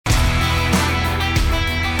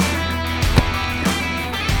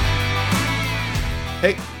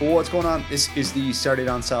Hey, what's going on? This is the Saturday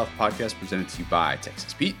Down South podcast presented to you by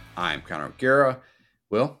Texas Pete. I'm Connor O'Gara.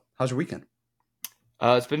 Will, how's your weekend?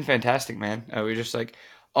 It's been fantastic, man. We just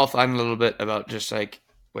offline a little bit about just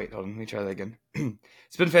wait, hold on, let me try that again.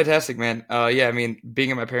 It's been fantastic, man. Yeah, I mean, being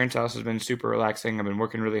at my parents' house has been super relaxing. I've been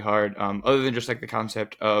working really hard. Other than just the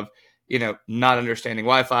concept of, not understanding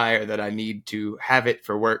Wi-Fi or that I need to have it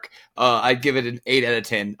for work, I'd give it an 8 out of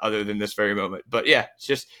 10 other than this very moment. But yeah,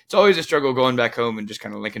 it's always a struggle going back home and just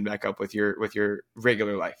kind of linking back up with your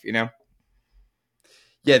regular life, Yeah,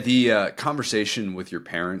 the conversation with your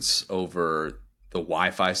parents over the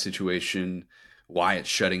Wi-Fi situation, why it's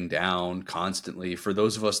shutting down constantly. For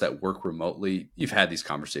those of us that work remotely, you've had these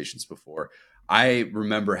conversations before. I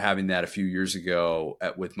remember having that a few years ago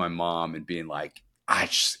with my mom and being like, I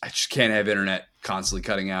just can't have internet constantly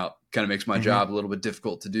cutting out. Kind of makes my job a little bit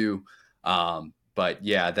difficult to do. But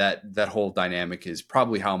yeah, that whole dynamic is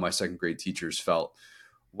probably how my second grade teachers felt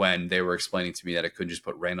when they were explaining to me that I couldn't just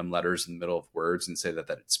put random letters in the middle of words and say that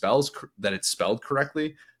it's spelled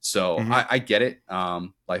correctly. So Mm-hmm. I get it.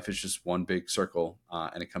 Life is just one big circle,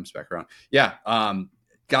 and it comes back around. Yeah.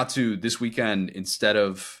 Got to this weekend instead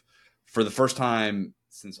of, for the first time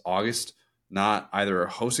since August, not either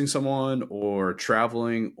hosting someone or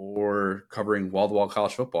traveling or covering wall-to-wall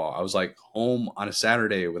college football. I was like home on a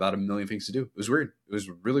Saturday without a million things to do. It was weird. It was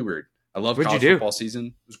really weird. I love What'd you college do? football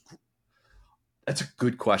season. That's a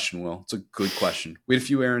good question, Will. It's a good question. We had a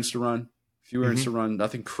few errands to run.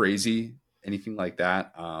 Nothing crazy, anything like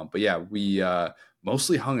that. But yeah, we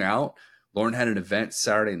mostly hung out. Lauren had an event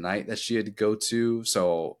Saturday night that she had to go to,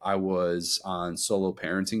 so I was on solo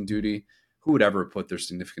parenting duty. Who would ever put their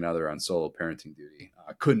significant other on solo parenting duty?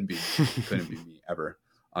 Couldn't be me. Couldn't be me ever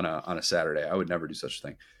on a Saturday. I would never do such a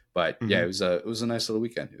thing. But yeah, Mm-hmm. it was a nice little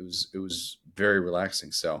weekend. It was very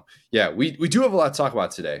relaxing. So yeah, we do have a lot to talk about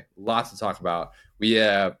today. Lots to talk about. We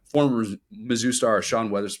have former Mizzou star Sean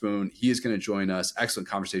Weatherspoon. He is going to join us. Excellent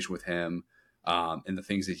conversation with him, and the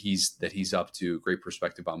things that he's up to. Great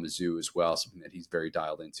perspective on Mizzou as well. Something that he's very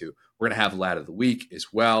dialed into. We're going to have Lad of the Week as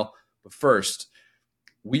well. But first,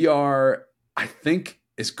 we are, I think,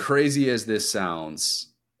 as crazy as this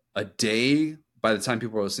sounds, a day, by the time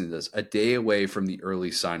people are listening to this, a day away from the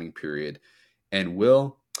early signing period. And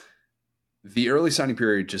the early signing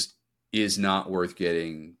period just is not worth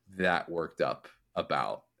getting that worked up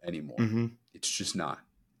about anymore. Mm-hmm. It's just not.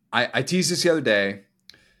 I teased this the other day,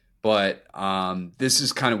 but this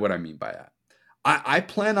is kind of what I mean by that. I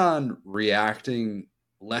plan on reacting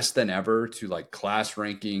less than ever to class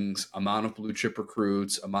rankings, amount of blue chip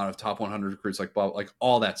recruits, amount of top 100 recruits, like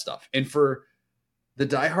all that stuff. And for the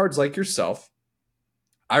diehards like yourself,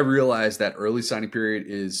 I realize that early signing period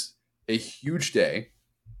is a huge day.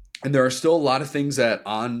 And there are still a lot of things that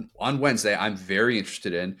on Wednesday I'm very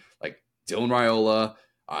interested in, like Dylan Raiola,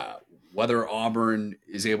 whether Auburn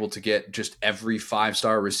is able to get just every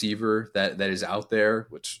 5-star receiver that is out there,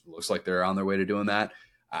 which looks like they're on their way to doing that.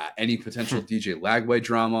 Any potential DJ Lagway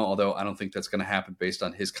drama, although I don't think that's going to happen based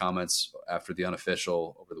on his comments after the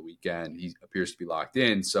unofficial over the weekend. He appears to be locked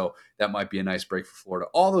in, so that might be a nice break for Florida.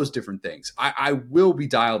 All those different things. I will be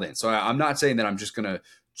dialed in. So I'm not saying that I'm just going to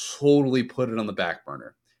totally put it on the back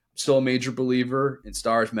burner. I'm still a major believer in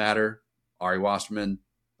Stars Matter. Ari Wasserman,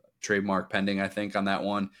 trademark pending, I think, on that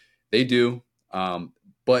one. They do.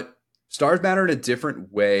 But Stars matter in a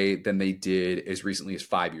different way than they did as recently as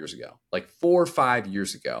 5 years ago, like 4 or 5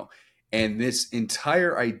 years ago. And this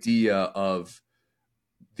entire idea of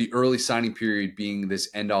the early signing period being this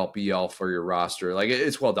end all be all for your roster, like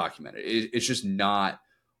it's well documented. It's just not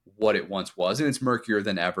what it once was. And it's murkier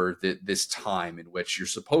than ever this time in which you're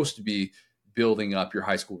supposed to be building up your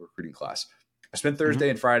high school recruiting class. I spent Thursday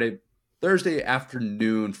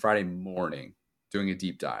afternoon, Friday morning, doing a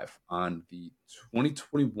deep dive on the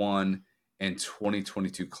 2021 and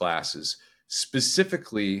 2022 classes,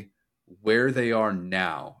 specifically where they are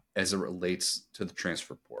now as it relates to the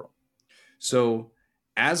transfer portal. So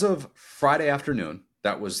as of Friday afternoon,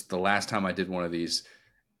 that was the last time I did one of these.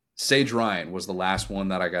 Sage Ryan was the last one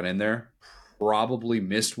that I got in there. Probably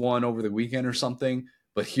missed one over the weekend or something,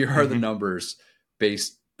 but here are the numbers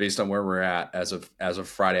based on where we're at as of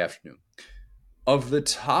Friday afternoon. Of the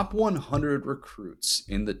top 100 recruits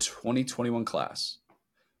in the 2021 class,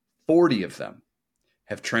 40 of them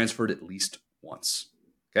have transferred at least once.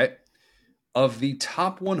 Okay. Of the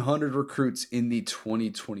top 100 recruits in the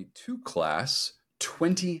 2022 class,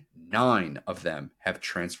 29 of them have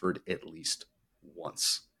transferred at least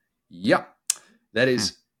once. Yep. That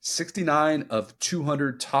is 69 of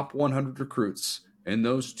 200 top 100 recruits in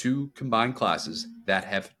those two combined classes that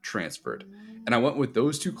have transferred. And I went with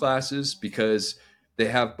those two classes because they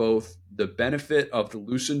have both the benefit of the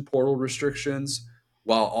loosened portal restrictions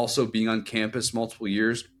while also being on campus multiple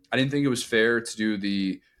years. I didn't think it was fair to do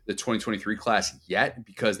the 2023 class yet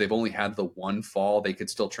because they've only had the one fall. They could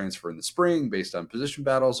still transfer in the spring based on position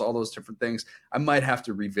battles, all those different things. I might have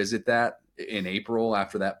to revisit that in April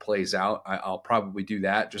after that plays out. I'll probably do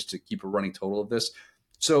that just to keep a running total of this.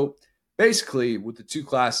 So basically, with the two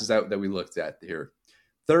classes that we looked at here,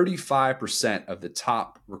 35% of the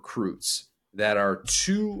top recruits that are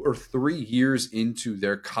 2 or 3 years into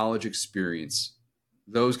their college experience,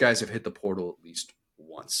 those guys have hit the portal at least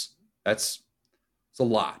once. It's a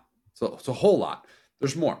lot. So it's a whole lot.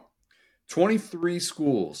 There's more. 23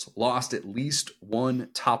 schools lost at least one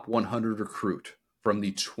top 100 recruit from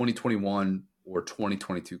the 2021 or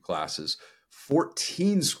 2022 classes.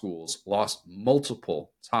 14 schools lost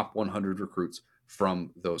multiple top 100 recruits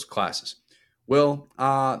from those classes. Will,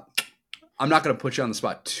 I'm not going to put you on the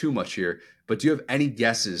spot too much here, but do you have any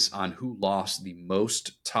guesses on who lost the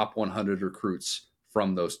most top 100 recruits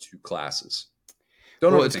from those two classes?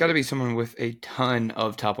 Well, it's got to be someone with a ton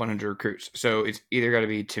of top 100 recruits. So it's either got to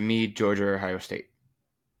be, to me, Georgia or Ohio State.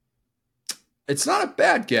 It's not a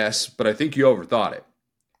bad guess, but I think you overthought it.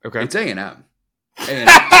 Okay. It's A&M.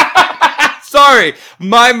 Sorry,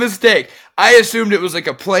 my mistake. I assumed it was like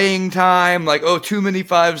a playing time, like, oh, too many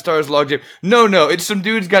 5 stars logged in. No, it's some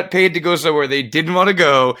dudes got paid to go somewhere they didn't want to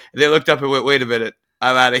go. They looked up and went, wait a minute,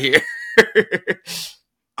 I'm out of here.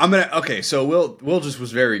 So Will just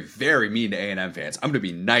was very, very mean to A&M fans. I'm gonna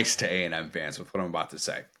be nice to A&M fans with what I'm about to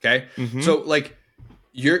say. Okay, So like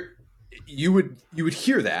you would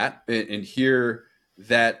hear that and hear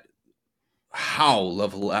that howl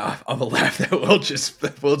of a laugh that Will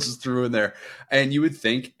just threw in there, and you would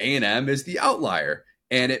think A&M is the outlier,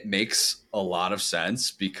 and it makes a lot of sense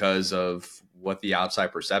because of what the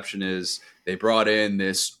outside perception is. They brought in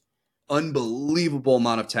this unbelievable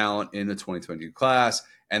amount of talent in the 2022 class.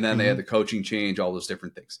 And then they had the coaching change, all those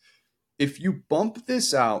different things. If you bump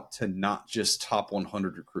this out to not just top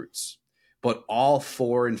 100 recruits, but all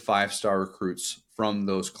 4 and 5 star recruits from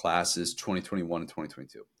those classes, 2021 and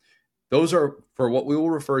 2022, those are for what we will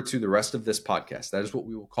refer to the rest of this podcast. That is what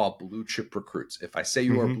we will call blue chip recruits. If I say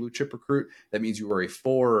you are a blue chip recruit, that means you are a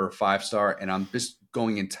 4 or 5 star. And I'm just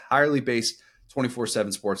going entirely based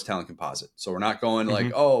 24/7 sports talent composite. So we're not going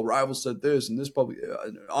like, oh, rival said this and this public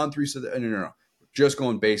on 3 said that. No. Just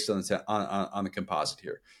going based on the composite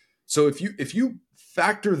here. So if you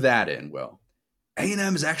factor that in, well,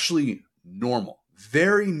 A&M is actually normal,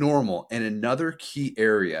 very normal, in another key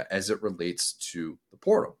area as it relates to the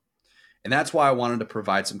portal. And that's why I wanted to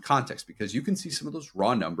provide some context, because you can see some of those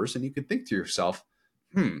raw numbers and you could think to yourself,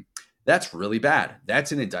 that's really bad.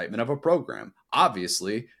 That's an indictment of a program.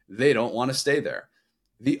 Obviously, they don't want to stay there.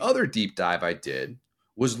 The other deep dive I did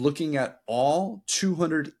was looking at all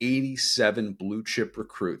 287 blue chip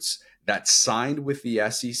recruits that signed with the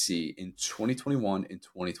SEC in 2021 and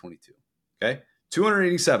 2022. Okay,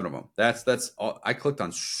 287 of them. That's all. I clicked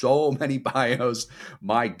on so many bios.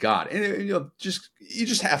 My God, and you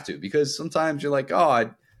just have to, because sometimes you're like,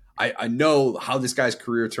 oh, I know how this guy's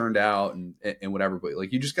career turned out and whatever, but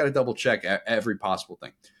like you just got to double check every possible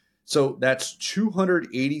thing. So that's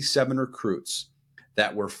 287 recruits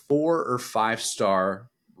that were 4 or 5 star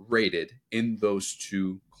rated in those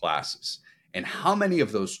two classes. And how many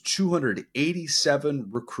of those 287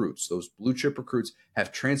 recruits, those blue chip recruits,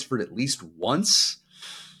 have transferred at least once?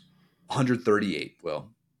 138.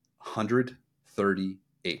 Well,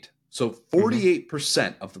 138. So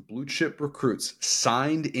 48% of the blue chip recruits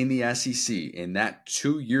signed in the SEC in that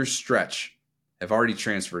 2-year stretch have already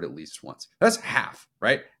transferred at least once. That's half,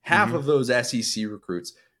 right? Half of those SEC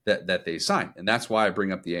recruits that they signed. And that's why I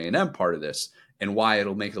bring up the A&M part of this, and why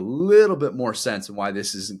it'll make a little bit more sense, and why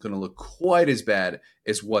this isn't going to look quite as bad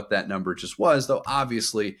as what that number just was. Though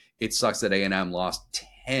obviously it sucks that A&M lost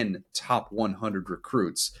 10 top 100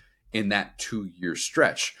 recruits in that 2-year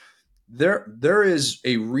stretch. There is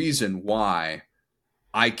a reason why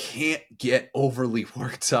I can't get overly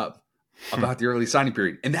worked up about the early signing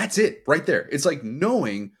period. And that's it right there. It's like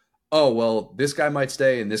knowing, oh, well, this guy might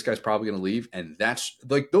stay and this guy's probably going to leave. And that's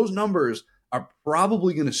like, those numbers are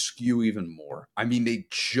probably going to skew even more. I mean, they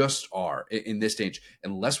just are in this stage,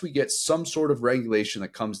 unless we get some sort of regulation that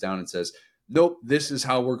comes down and says, nope, this is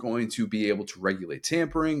how we're going to be able to regulate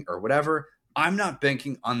tampering or whatever. I'm not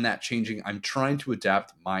banking on that changing. I'm trying to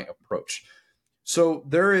adapt my approach. So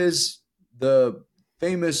there is the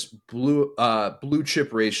famous blue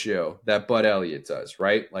chip ratio that Bud Elliott does,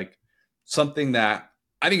 right? Like something that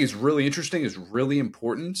I think is really interesting, is really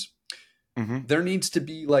important. There needs to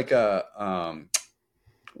be like a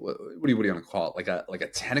what do you want to call it? Like a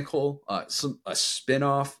tentacle, a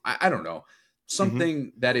spinoff. I don't know,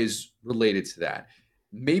 something that is related to that.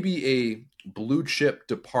 Maybe a blue chip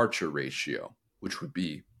departure ratio, which would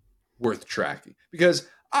be worth tracking because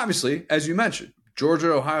obviously, as you mentioned,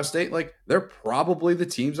 Georgia, Ohio State, like they're probably the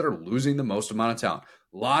teams that are losing the most amount of talent.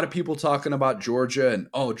 A lot of people talking about Georgia and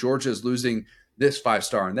Georgia is losing this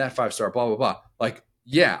 5-star and that 5-star, blah blah blah. Like,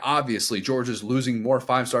 yeah, obviously Georgia's losing more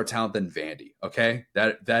 5-star talent than Vandy. Okay,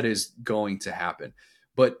 that is going to happen.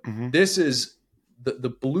 But this is the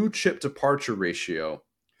blue chip departure ratio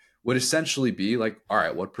would essentially be like, all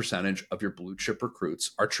right, what percentage of your blue chip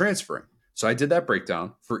recruits are transferring? So I did that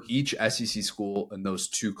breakdown for each SEC school in those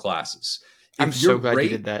two classes. I'm so glad you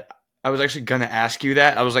did that. I was actually going to ask you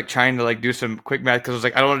that. I was like trying to like do some quick math because I was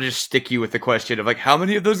like, I don't want to just stick you with the question of like, how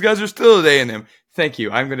many of those guys are still at A&M? Thank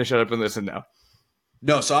you. I'm going to shut up and listen now.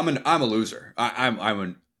 No, so I'm a loser. I'm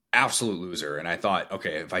an absolute loser. And I thought,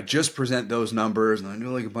 okay, if I just present those numbers and I do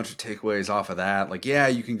like a bunch of takeaways off of that, like, yeah,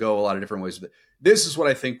 you can go a lot of different ways. But this is what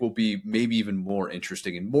I think will be maybe even more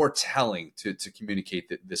interesting and more telling to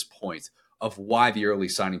communicate this point of why the early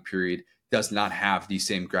signing period does not have the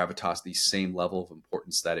same gravitas, the same level of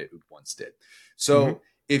importance that it once did. So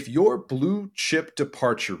if your blue chip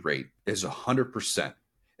departure rate is 100%,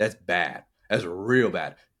 that's bad. That's real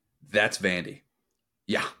bad. That's Vandy.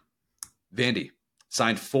 Yeah. Vandy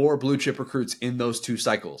signed 4 blue chip recruits in those 2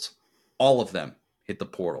 cycles. All of them hit the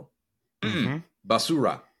portal.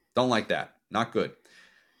 Basura. Don't like that. Not good.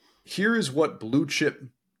 Here is what blue chip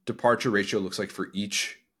departure ratio looks like for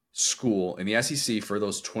each school in the SEC for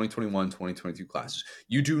those 2021, 2022 classes.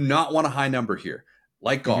 You do not want a high number here.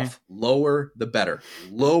 Like golf, lower the better.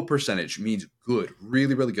 Low percentage means good,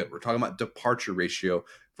 really, really good. We're talking about departure ratio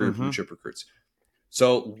for your blue chip recruits.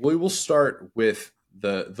 So we will start with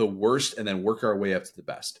the worst and then work our way up to the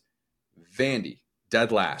best. Vandy,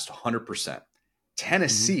 dead last, 100%.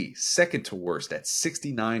 Tennessee, second to worst at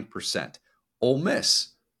 69%. Ole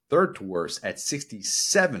Miss, third to worst at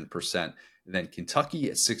 67%. And then Kentucky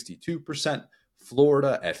at 62%,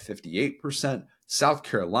 Florida at 58%, South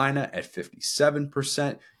Carolina at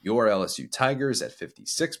 57%, your LSU Tigers at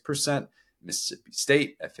 56%, Mississippi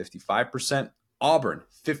State at 55%, Auburn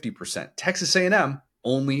 50%, Texas A&M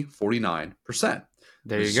only 49%.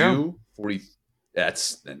 There you go. 40.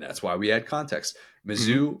 That's why we add context.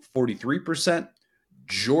 Mizzou 43%,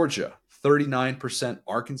 Georgia 39%,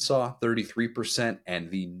 Arkansas 33%,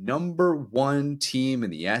 and the number 1 team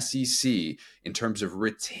in the SEC in terms of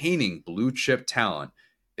retaining blue chip talent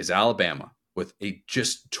is Alabama with a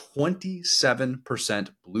just 27%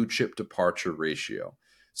 blue chip departure ratio.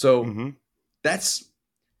 So that's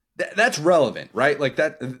relevant, right? Like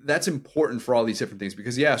that's important for all these different things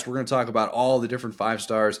because yes, we're going to talk about all the different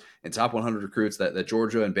 5-stars and top 100 recruits that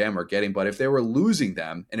Georgia and Bama are getting, but if they were losing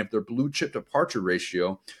them and if their blue chip departure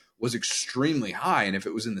ratio was extremely high, and if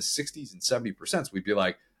it was in the 60s and 70%, we'd be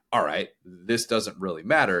like, all right, this doesn't really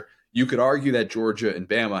matter. You could argue that Georgia and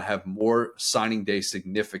Bama have more signing day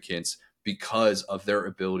significance because of their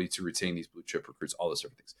ability to retain these blue chip recruits, all those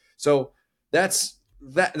different things. So that's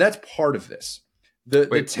part of this. The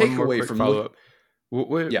takeaway from follow-up. What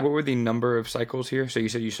were the number of cycles here? So you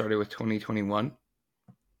said you started with 2021?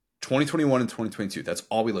 2021 and 2022. That's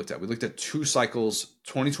all we looked at. We looked at 2 cycles.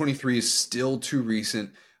 2023 is still too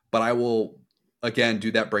recent. But I will, again,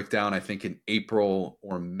 do that breakdown, I think, in April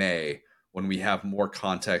or May when we have more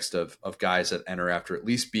context of guys that enter after at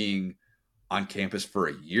least being on campus for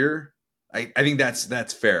a year. I think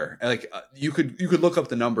that's fair. Like you could look up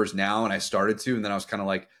the numbers now, and I started to, and then I was kind of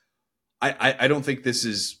like, I don't think this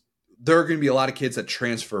is – there are going to be a lot of kids that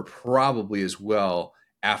transfer probably as well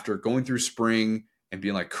after going through spring and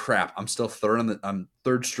being like, crap, I'm still I'm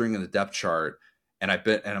third string in the depth chart. And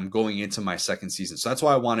I'm going into my second season. So that's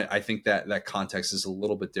why I think that context is a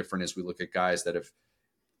little bit different as we look at guys that have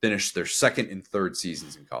finished their second and third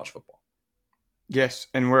seasons in college football. Yes.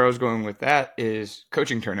 And where I was going with that is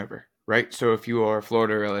coaching turnover, right? So if you are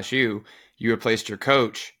Florida or LSU, you replaced your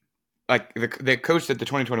coach. Like the coach that the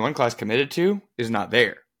 2021 class committed to is not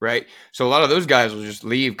there, right? So a lot of those guys will just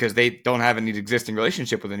leave because they don't have any existing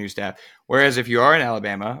relationship with the new staff. Whereas if you are in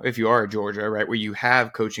Alabama, if you are in Georgia, right, where you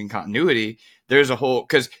have coaching continuity, there's a whole –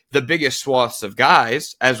 because the biggest swaths of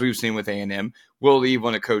guys, as we've seen with A&M, will leave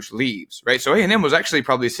when a coach leaves, right? So A&M was actually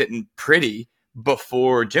probably sitting pretty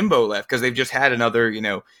before Jimbo left because they've just had another,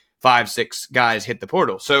 5-6 guys hit the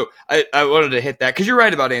portal. So I wanted to hit that because you're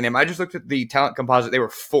right about A&M. I just looked at the talent composite. They were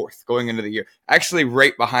 4th going into the year, actually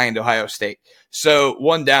right behind Ohio State. So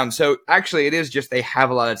 1 down. So actually it is just they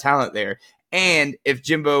have a lot of talent there. And if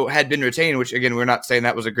Jimbo had been retained, which again, we're not saying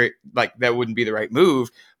that was a great, like that wouldn't be the right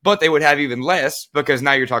move, but they would have even less because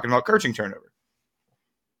now you're talking about coaching turnover.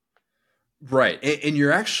 Right. And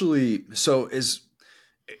you're actually,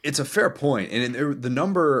 it's a fair point. And the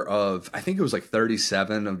number of, I think it was like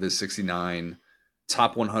 37 of the 69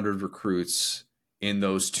 top 100 recruits in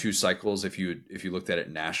those two cycles. If you looked at it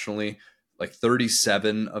nationally, like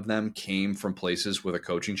 37 of them came from places with a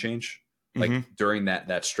coaching change, like during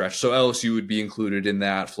that stretch. So LSU would be included in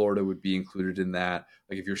that. Florida would be included in that.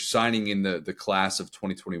 Like if you're signing in the class of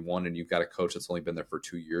 2021 and you've got a coach that's only been there for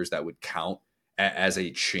 2 years, that would count as a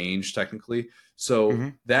change technically.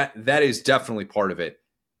 So that is definitely part of it,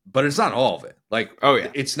 but it's not all of it. Like, oh yeah,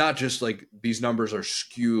 it's not just like these numbers are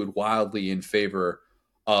skewed wildly in favor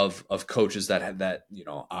of coaches that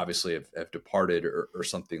obviously have departed or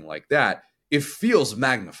something like that. It feels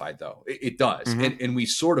magnified though. It does. And we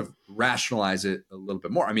sort of rationalize it a little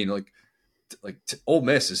bit more. I mean, Ole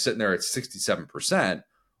Miss is sitting there at 67%.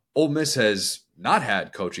 Ole Miss has not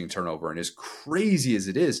had coaching turnover, and as crazy as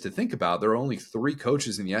it is to think about, there are only 3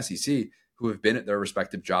 coaches in the SEC who have been at their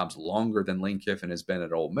respective jobs longer than Lane Kiffin has been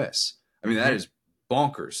at Ole Miss. I mean, that is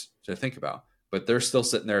bonkers to think about, but they're still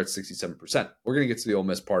sitting there at 67%. We're going to get to the Ole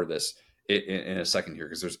Miss part of this in a second here,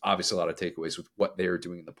 because there's obviously a lot of takeaways with what they are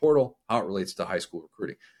doing in the portal, how it relates to high school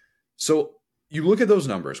recruiting. So you look at those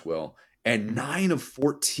numbers, Will, and 9 of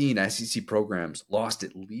 14 SEC programs lost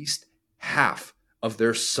at least half of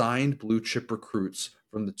their signed blue chip recruits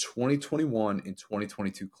from the 2021 and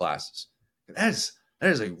 2022 classes. That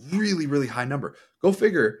is a really, really high number. Go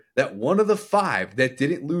figure that one of the 5 that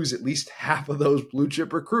didn't lose at least half of those blue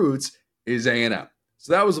chip recruits is A&M.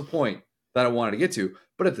 So that was a point that I wanted to get to.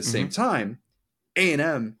 But at the same time,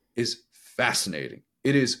 A&M is fascinating.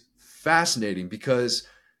 It is fascinating because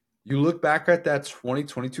you look back at that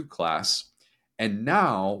 2022 class, and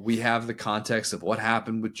now we have the context of what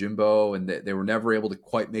happened with Jimbo, and they were never able to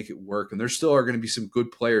quite make it work. And there still are going to be some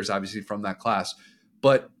good players, obviously, from that class.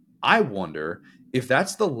 But I wonder if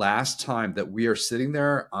that's the last time that we are sitting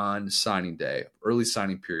there on signing day, early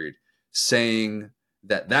signing period, saying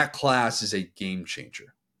that class is a game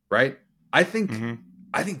changer, right? I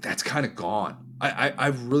think that's kind of gone. I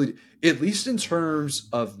really, at least in terms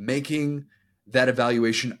of making that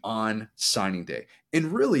evaluation on signing day.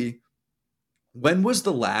 And really, when was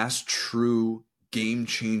the last true game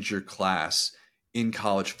changer class in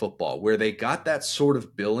college football where they got that sort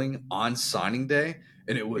of billing on signing day?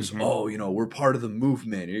 And it was, we're part of the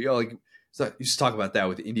movement. Like, so you used to talk about that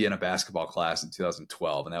with the Indiana basketball class in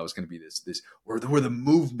 2012, and that was going to be this we're the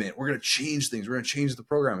movement. We're going to change things. We're going to change the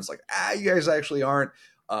program. It's like, you guys actually aren't.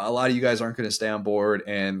 A lot of you guys aren't going to stay on board,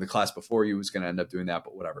 and the class before you was going to end up doing that,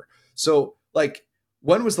 but whatever. So, like,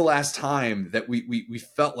 when was the last time that we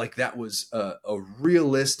felt like that was a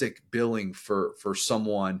realistic billing for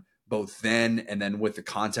someone, both then and then with the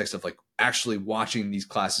context of like actually watching these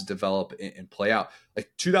classes develop and play out? Like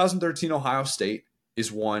 2013 Ohio State is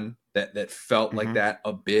one that felt like that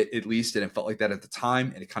a bit, at least, and it felt like that at the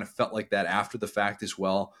time, and it kind of felt like that after the fact as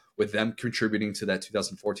well, with them contributing to that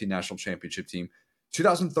 2014 national championship team.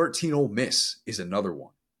 2013 Ole Miss is another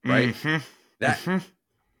one, right?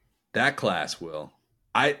 That class, Will.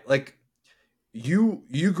 I like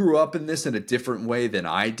you grew up in this in a different way than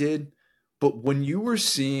I did, but when you were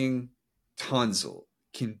seeing Tunzel,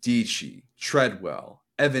 Kindici, Treadwell,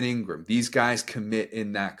 Evan Ingram, these guys commit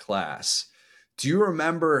in that class, do you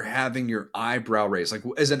remember having your eyebrow raised? Like,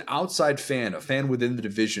 as an outside fan, a fan within the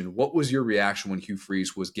division, what was your reaction when Hugh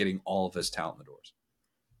Freeze was getting all of his talent in the doors?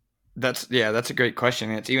 That's a great question.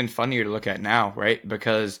 And it's even funnier to look at now, right?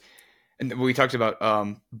 Because we talked about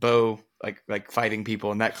Bo like fighting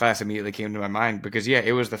people, and that class immediately came to my mind because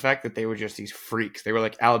it was the fact that they were just these freaks. They were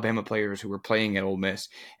like Alabama players who were playing at Ole Miss.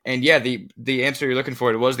 And the answer you're looking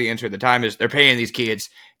for, it was the answer at the time, is they're paying these kids.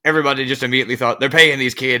 Everybody just immediately thought they're paying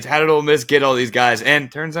these kids. How did Ole Miss get all these guys?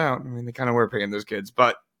 And turns out, I mean, they kind of were paying those kids,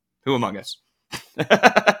 but who among us?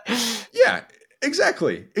 Yeah,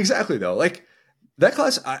 exactly though. Like, that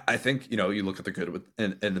class, I think, you look at the good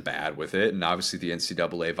and the bad with it, and obviously the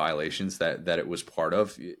NCAA violations that it was part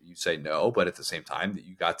of. You say no, but at the same time, that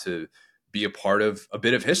you got to be a part of a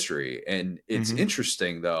bit of history. And it's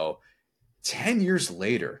interesting, though, 10 years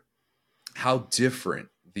later, how different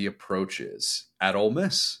the approach is at Ole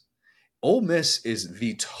Miss. Ole Miss is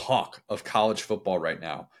the talk of college football right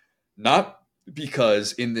now, not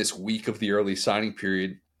because in this week of the early signing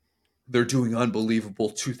period, they're doing unbelievable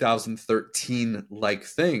 2013 like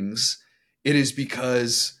things. It is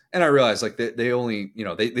because, and I realize like they only,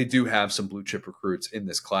 they do have some blue chip recruits in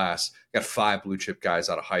this class. Got 5 blue chip guys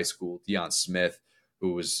out of high school. Deion Smith,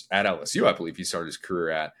 who was at LSU, I believe he started his career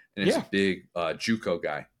at, and is a big JUCO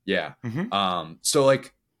guy. Yeah. So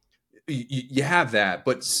like, you have that,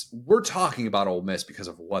 but we're talking about Ole Miss because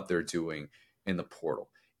of what they're doing in the portal.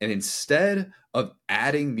 And instead of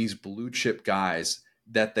adding these blue chip guys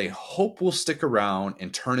that they hope will stick around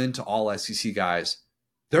and turn into all SEC guys,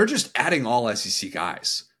 they're just adding all SEC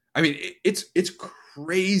guys. I mean, it's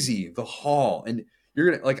crazy the haul. And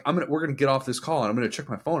you're gonna like we're gonna get off this call and I'm gonna check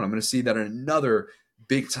my phone. I'm gonna see that another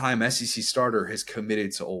big time SEC starter has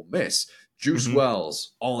committed to Ole Miss. Juice Mm-hmm.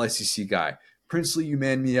 Wells, all SEC guy. Princely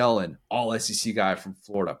Umanmielen, all SEC guy from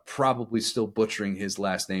Florida, probably still butchering his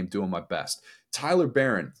last name, doing my best. Tyler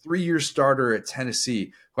Barron, 3-year starter at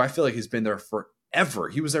Tennessee, who I feel like has been there forever.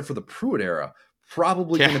 He was there for the Pruitt era,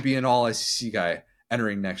 probably going to be an all SEC guy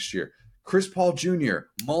entering next year. Chris Paul Jr.,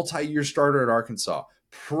 multi-year starter at Arkansas,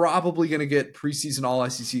 probably going to get preseason all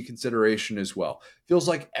SEC consideration as well. Feels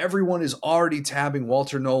like everyone is already tabbing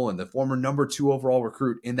Walter Nolan, the former number 2 overall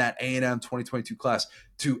recruit in that A&M 2022 class,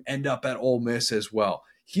 to end up at Ole Miss as well.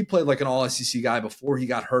 He played like an all SEC guy before he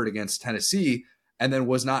got hurt against Tennessee and then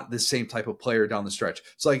was not the same type of player down the stretch.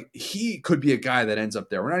 So like he could be a guy that ends up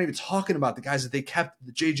there. We're not even talking about the guys that they kept,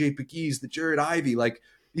 the JJ McGee's, the Jared Ivey, like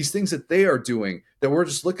these things that they are doing that we're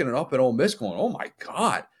just looking it up at Ole Miss going, oh my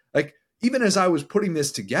God. Like even as I was putting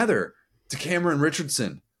this together, to Cameron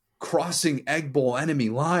Richardson crossing Egg Bowl enemy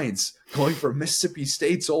lines, going for Mississippi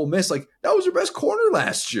State's Ole Miss, like that was their best corner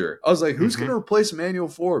last year. I was like, who's going to replace Emmanuel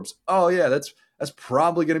Forbes? Oh yeah, that's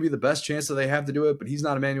probably going to be the best chance that they have to do it, but he's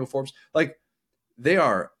not Emmanuel Forbes. Like they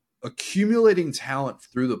are accumulating talent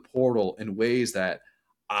through the portal in ways that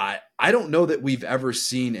I don't know that we've ever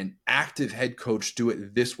seen an active head coach do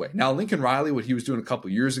it this way. Now, Lincoln Riley, what he was doing a couple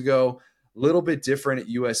years ago, a little bit different at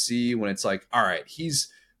USC when it's like, all right, he's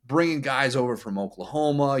bringing guys over from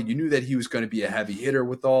Oklahoma. You knew that he was going to be a heavy hitter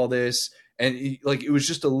with all this. And it was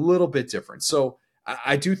just a little bit different. So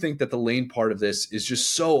I do think that the Lane part of this is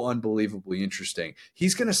just so unbelievably interesting.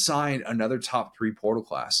 He's going to sign another top 3 portal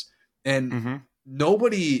class. And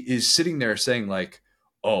nobody is sitting there saying like,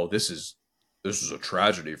 oh, this is a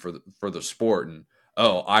tragedy for the sport. And,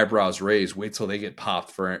 oh, eyebrows raised. Wait till they get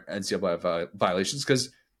popped for NCAA violations. Because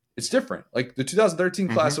it's different. Like the 2013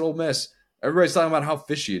 class at Ole Miss, everybody's talking about how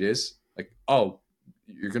fishy it is. Like, oh,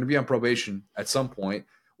 you're going to be on probation at some point.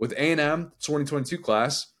 With A&M 2022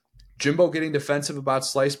 class, Jimbo getting defensive about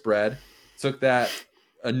sliced bread took that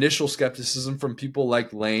initial skepticism from people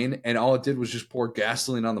like Lane, and all it did was just pour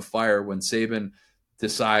gasoline on the fire when Saban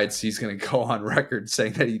decides he's going to go on record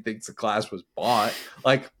saying that he thinks the class was bought.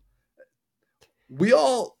 Like, we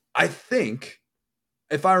all, I think,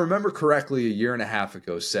 if I remember correctly, a year and a half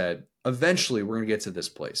ago said, eventually we're going to get to this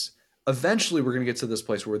place. Eventually we're going to get to this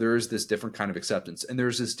place where there is this different kind of acceptance and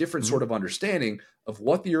there's this different sort of understanding of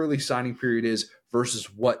what the early signing period is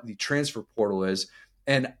versus what the transfer portal is.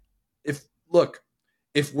 And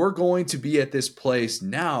if we're going to be at this place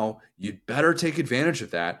now, you'd better take advantage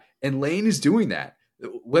of that. And Lane is doing that.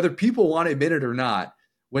 Whether people want to admit it or not,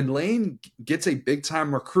 when Lane gets a big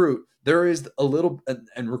time recruit, there is a little,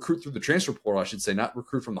 and recruit through the transfer portal, I should say, not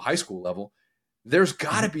recruit from the high school level. There's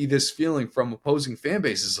got to be this feeling from opposing fan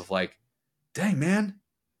bases of like, dang, man,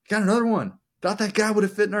 got another one. Thought that guy would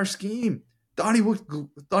have fit in our scheme. Thought he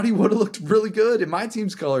would have looked really good in my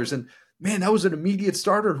team's colors. And man, that was an immediate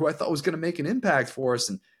starter who I thought was going to make an impact for us.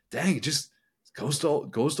 And dang, it just goes to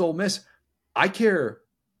Ole Miss. I care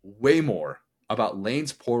way more about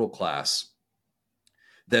Lane's portal class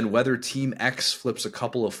than whether Team X flips a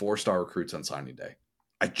couple of 4-star recruits on signing day.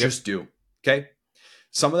 I just do. Okay.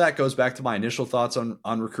 Some of that goes back to my initial thoughts on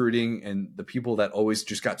recruiting and the people that always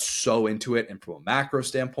just got so into it. And from a macro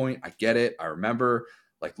standpoint, I get it. I remember,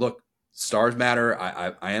 like, look, stars matter.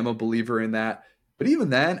 I am a believer in that. But even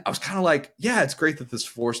then, I was kind of like, yeah, it's great that this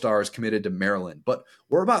 4-star is committed to Maryland. But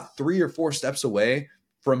we're about 3 or 4 steps away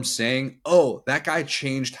from saying, oh, that guy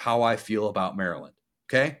changed how I feel about Maryland.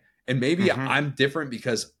 Okay. And maybe I'm different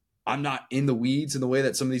because I'm not in the weeds in the way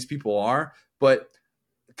that some of these people are. But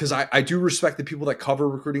because I do respect the people that cover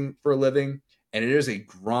recruiting for a living, and it is a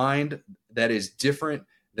grind that is different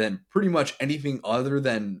than pretty much anything other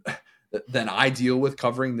than I deal with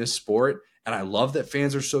covering this sport. And I love that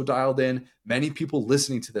fans are so dialed in. Many people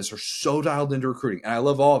listening to this are so dialed into recruiting. And I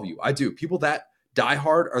love all of you. I do. People that die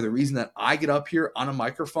hard are the reason that I get up here on a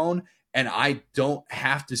microphone and I don't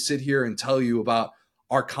have to sit here and tell you about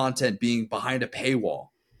our content being behind a paywall.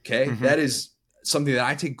 Okay. That is something that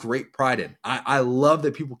I take great pride in. I love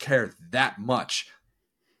that people care that much.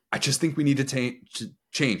 I just think we need to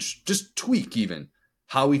change, just tweak even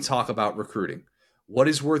how we talk about recruiting. What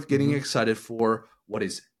is worth getting excited for? What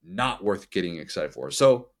is not worth getting excited for?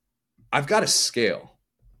 So I've got a scale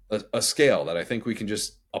that I think we can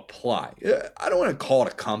just apply. I don't want to call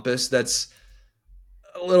it a compass. That's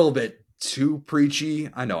a little bit too preachy.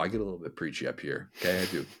 I know I get a little bit preachy up here. Okay, I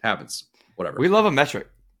do. Happens. Whatever. We love a metric.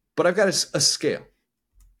 But I've got a scale.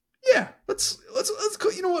 Yeah, let's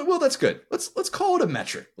you know what? Well, that's good. Let's call it a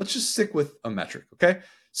metric. Let's just stick with a metric, okay?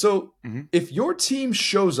 So if your team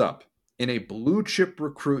shows up in a blue chip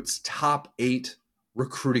recruits top 8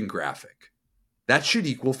 recruiting graphic, that should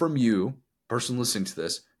equal from you, person listening to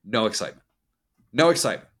this, no excitement. No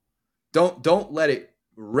excitement. Don't let it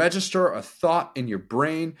register a thought in your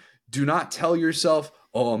brain. Do not tell yourself,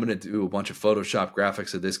 oh, I'm going to do a bunch of Photoshop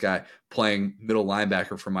graphics of this guy playing middle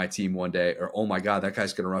linebacker for my team one day, or oh my God, that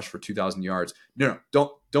guy's going to rush for 2,000 yards. No,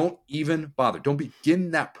 don't even bother. Don't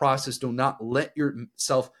begin that process. Do not let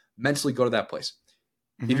yourself mentally go to that place.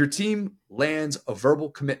 If your team lands a verbal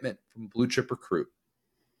commitment from a blue chip recruit,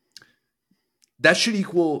 that should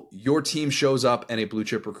equal your team shows up and a blue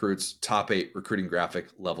chip recruit's top 8 recruiting graphic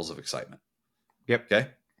levels of excitement. Yep. Okay.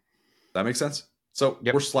 That makes sense. So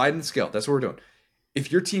we're sliding the scale. That's what we're doing.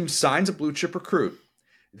 If your team signs a blue chip recruit,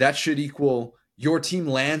 that should equal your team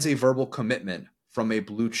lands a verbal commitment from a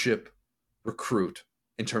blue chip recruit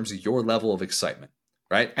in terms of your level of excitement,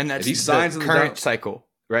 right? And that's if he signs the current cycle,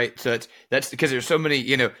 right? So that's because there's so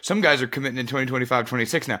many, some guys are committing in 2025,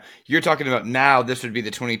 26 now. You're talking about now, this would be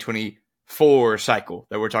the 2024 cycle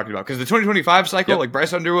that we're talking about. Because the 2025 cycle, like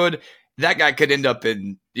Bryce Underwood, that guy could end up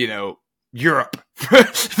in, Europe.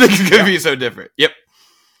 Things could be so different. Yep.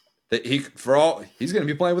 He's going to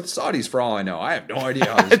be playing with the Saudis for all I know. I have no idea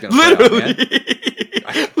how this is going to play out,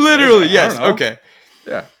 man. Literally, yes. Okay.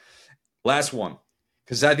 Yeah. Last one,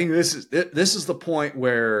 because I think this is the point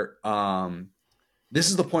where I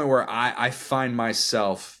find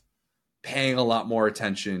myself paying a lot more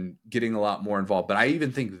attention, getting a lot more involved. But I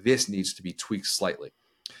even think this needs to be tweaked slightly.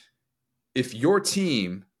 If your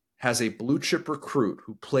team has a blue chip recruit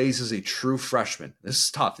who plays as a true freshman, this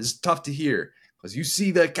is tough. This is tough to hear. Because you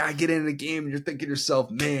see that guy get in a game and you're thinking to yourself,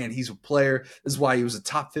 man, he's a player. This is why he was a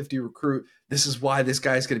top 50 recruit. This is why this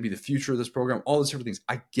guy's going to be the future of this program. All these different things.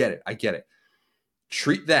 I get it.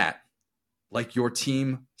 Treat that like your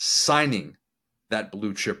team signing that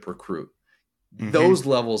blue chip recruit. Those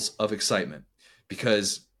levels of excitement.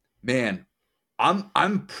 Because, man,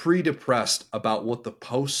 I'm pre-depressed about what the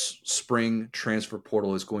post-spring transfer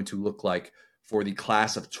portal is going to look like for the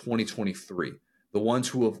class of 2023. The ones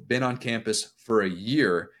who have been on campus for a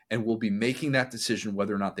year and will be making that decision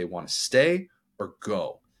whether or not they want to stay or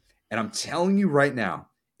go. And I'm telling you right now,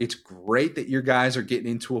 it's great that your guys are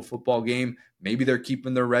getting into a football game. Maybe they're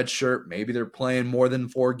keeping their red shirt. Maybe they're playing more than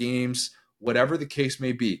 4 games. Whatever the case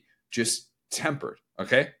may be, just tempered,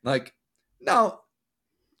 okay? Like, now,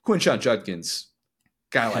 Quinshon Judkins,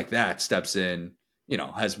 guy like that, steps in,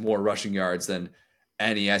 has more rushing yards than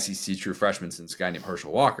any SEC true freshman since a guy named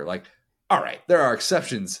Herschel Walker. Like, all right, there are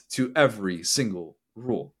exceptions to every single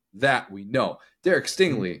rule. That we know. Derek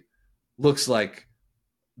Stingley looks like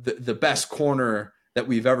the best corner that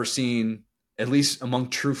we've ever seen, at least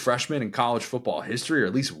among true freshmen in college football history, or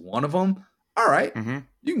at least one of them. All right,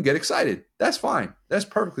 you can get excited. That's fine. That's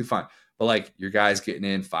perfectly fine. But like your guy's getting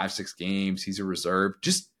in 5-6 games, he's a reserve.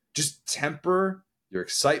 Just temper your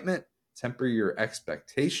excitement, temper your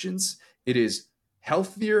expectations. It is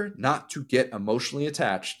healthier not to get emotionally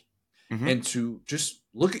attached. And to just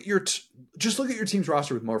look at your team's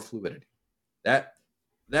roster with more fluidity.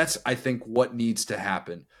 That's I think what needs to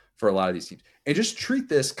happen for a lot of these teams. And just treat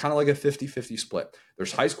this kind of like a 50-50 split.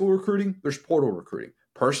 There's high school recruiting, there's portal recruiting.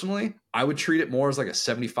 Personally, I would treat it more as like a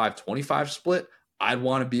 75-25 split. I'd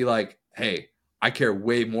want to be like, hey, I care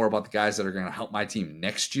way more about the guys that are going to help my team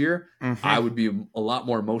next year. I would be a lot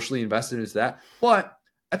more emotionally invested into that. But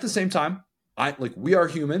at the same time, we are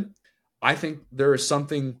human. I think there is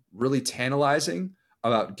something really tantalizing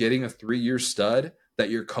about getting a 3-year stud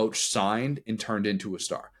that your coach signed and turned into a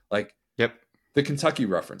star. Like the Kentucky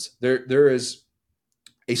reference, there is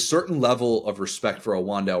a certain level of respect for a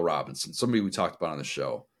Wan'Dale Robinson, somebody we talked about on the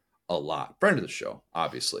show a lot, friend of the show,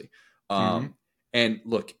 obviously. And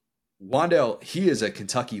look, Wan'Dale, he is a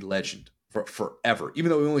Kentucky legend for forever,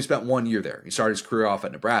 even though he only spent 1 year there. He started his career off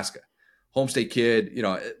at Nebraska. Home state kid,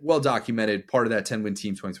 well documented, part of that 10-win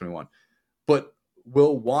team 2021. But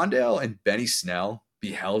will Wan'Dale and Benny Snell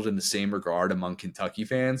be held in the same regard among Kentucky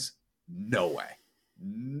fans? No way.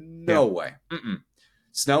 No way.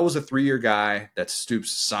 Snell was a 3-year guy that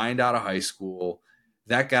Stoops signed out of high school.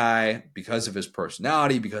 That guy, because of his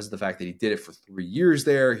personality, because of the fact that he did it for 3 years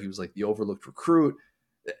there, he was like the overlooked recruit.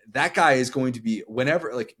 That guy is going to be,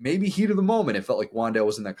 whenever, like maybe heat of the moment, it felt like Wan'Dale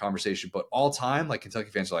was in that conversation, but all time, like Kentucky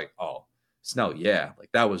fans are like, oh, Snell, yeah,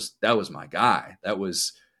 like that was my guy. That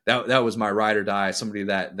was that was my ride or die, somebody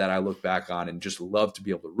that I look back on and just love to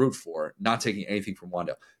be able to root for, not taking anything from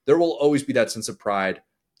Wandale. There will always be that sense of pride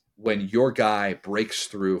when your guy breaks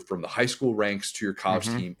through from the high school ranks to your college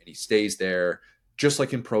team and he stays there, just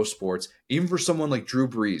like in pro sports. Even for someone like Drew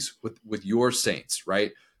Brees with your Saints,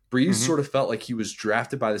 right? Brees sort of felt like he was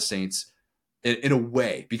drafted by the Saints in a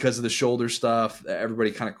way because of the shoulder stuff,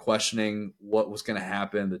 everybody kind of questioning what was going to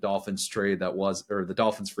happen, the Dolphins trade that was, or the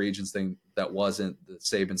Dolphins free agents thing that wasn't, the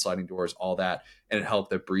Saban sliding doors, all that. And it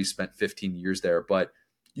helped that Brees spent 15 years there, but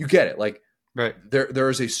you get it. Like, right. There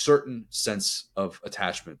is a certain sense of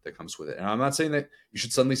attachment that comes with it. And I'm not saying that you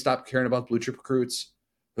should suddenly stop caring about blue chip recruits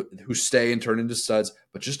who stay and turn into studs,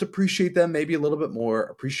 but just appreciate them maybe a little bit more,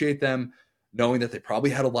 appreciate them knowing that they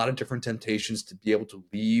probably had a lot of different temptations to be able to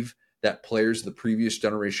leave that players of the previous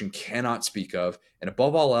generation cannot speak of. And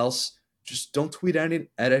above all else, just don't tweet at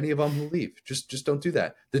any of them who leave. Just don't do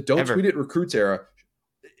that. The don't tweet at recruits era,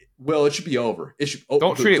 well, it should be over. It should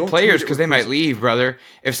don't treat it players because they might leave, brother.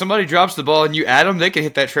 If somebody drops the ball and you add them, they can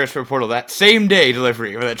hit that transfer portal that same day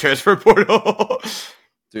delivery of that transfer portal.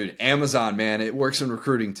 Dude, Amazon, man, it works in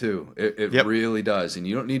recruiting too. It really does. And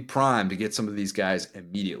you don't need Prime to get some of these guys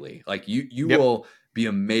immediately. Like you will be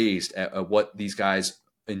amazed at what these guys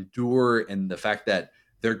endure and the fact that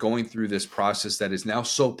they're going through this process that is now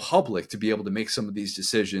so public to be able to make some of these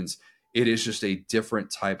decisions. It is just a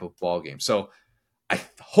different type of ball game. So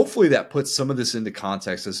hopefully that puts some of this into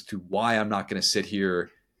context as to why I'm not going to sit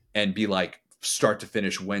here and be like start to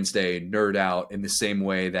finish Wednesday nerd out in the same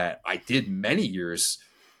way that I did many years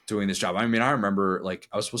doing this job. I mean, I remember like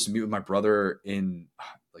I was supposed to meet with my brother in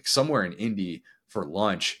like somewhere in Indy for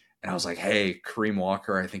lunch. And I was like, hey, Kareem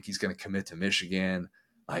Walker, I think he's going to commit to Michigan.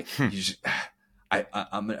 Like,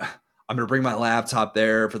 I'm going to bring my laptop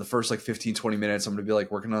there for the first like 15, 20 minutes. I'm going to be like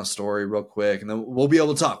working on a story real quick. And then we'll be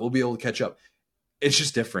able to talk. We'll be able to catch up. It's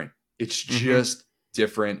just different. It's just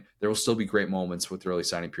different. There will still be great moments with the early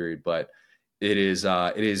signing period, but it is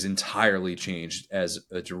entirely changed as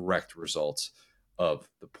a direct result of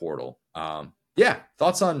the portal.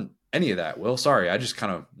 Thoughts on any of that, Will? Sorry, I just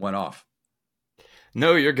kind of went off.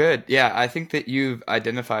 No, you're good. Yeah, I think that you've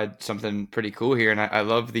identified something pretty cool here, and I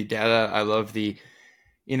love the data. I love the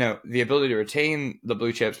ability to retain the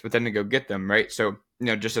blue chips, but then to go get them, right? So,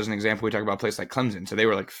 just as an example, we talk about a place like Clemson. So they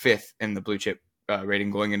were like 5th in the blue chip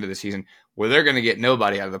rating going into the season, where they're going to get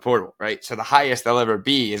nobody out of the portal, right? So the highest they'll ever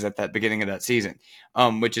be is at that beginning of that season,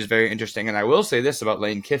 which is very interesting. And I will say this about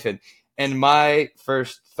Lane Kiffin. And my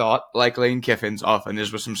first thought, like Lane Kiffin's often,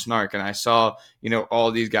 is with some snark. And I saw,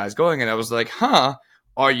 all these guys going, and I was like,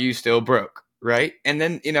 are you still broke, right? And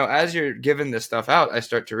then, as you're giving this stuff out, I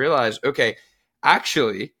start to realize, okay,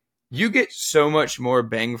 actually, you get so much more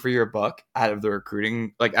bang for your buck out of the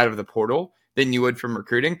recruiting, like out of the portal, than you would from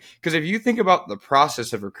recruiting. Because if you think about the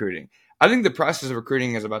process of recruiting, I think the process of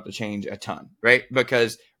recruiting is about to change a ton, right?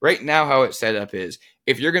 Because right now how it's set up is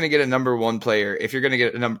if you're going to get a number 1 player, if you're going to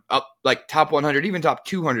get a number up like top 100, even top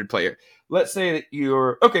 200 player, let's say that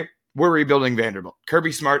we're rebuilding Vanderbilt.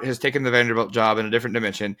 Kirby Smart has taken the Vanderbilt job in a different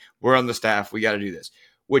dimension. We're on the staff. We got to do this.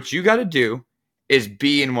 What you got to do is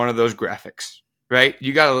be in one of those graphics, right?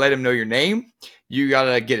 You got to let him know your name. You got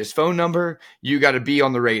to get his phone number. You got to be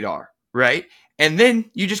on the radar, right? And then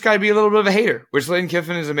you just got to be a little bit of a hater, which Lane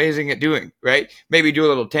Kiffin is amazing at doing, right? Maybe do a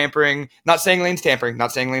little tampering. Not saying Lane's tampering, but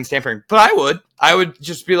I would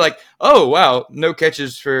just be like, oh, wow, no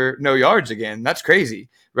catches for no yards again. That's crazy,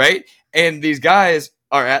 right? And these guys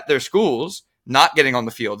are at their schools not getting on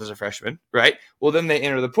the field as a freshman, right? Well, then they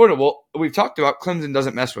enter the portal. Well, we've talked about Clemson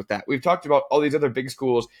doesn't mess with that. We've talked about all these other big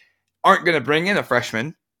schools aren't going to bring in a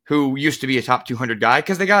freshman who used to be a top 200 guy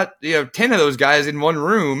because they got 10 of those guys in one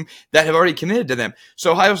room that have already committed to them.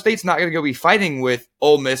 So Ohio State's not going to go be fighting with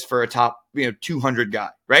Ole Miss for a top 200 guy,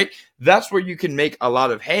 right? That's where you can make a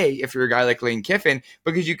lot of hay if you're a guy like Lane Kiffin,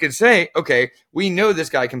 because you can say, okay, we know this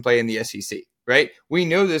guy can play in the SEC, right? We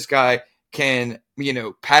know this guy can,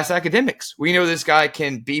 pass academics. We know this guy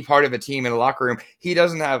can be part of a team in a locker room. He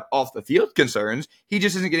doesn't have off the field concerns. He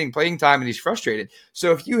just isn't getting playing time and he's frustrated.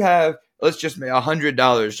 So if you have, let's just make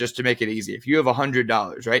 $100 just to make it easy. If you have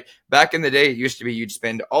 $100, right? Back in the day, it used to be you'd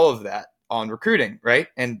spend all of that on recruiting, right?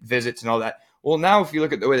 And visits and all that. Well, now if you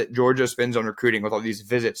look at the way that Georgia spends on recruiting with all these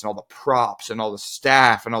visits and all the props and all the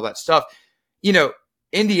staff and all that stuff,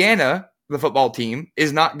 Indiana, the football team,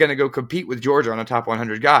 is not going to go compete with Georgia on a top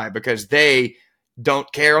 100 guy because they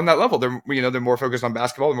don't care on that level. They're more focused on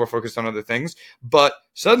basketball, they're more focused on other things. But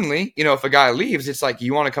suddenly, if a guy leaves, it's like,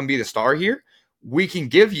 you want to come be the star here? we can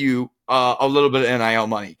give you a little bit of NIL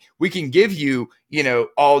money. We can give you,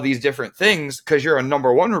 all these different things because you're a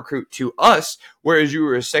number one recruit to us, whereas you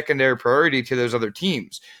were a secondary priority to those other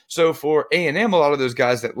teams. So for A&M, a lot of those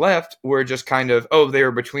guys that left were just kind of, they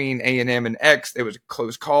were between A&M and X. It was a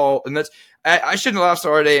close call. And I shouldn't have laughed so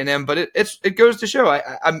hard at A&M, but it goes to show.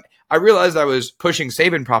 I realized I was pushing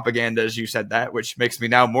Saban propaganda as you said that, which makes me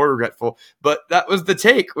now more regretful. But that was the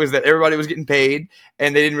take, was that everybody was getting paid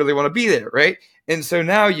and they didn't really want to be there, right? And so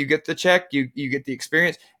now you get the check, you get the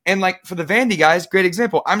experience. And like for the Vandy guys, great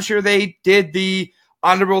example. I'm sure they did the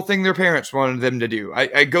honorable thing their parents wanted them to do.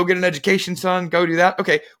 I go get an education, son, go do that.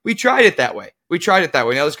 Okay, we tried it that way.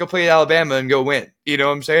 Now let's go play at Alabama and go win. You know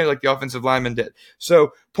what I'm saying? Like the offensive lineman did.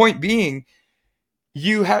 So point being,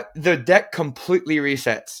 you have the deck completely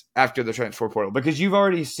resets after the transfer portal because you've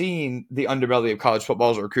already seen the underbelly of college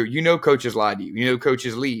football as a recruit. Coaches lie to you.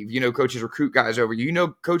 Coaches leave. Coaches recruit guys over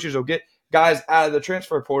you. Coaches will get guys out of the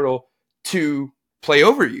transfer portal to play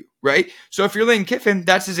over you, right? So if you're Lane Kiffin,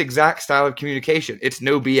 that's his exact style of communication. It's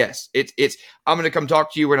no BS. It's I'm going to come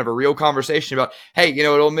talk to you. We're going to have a real conversation about, hey, at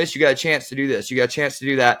Ole Miss, you got a chance to do this. You got a chance to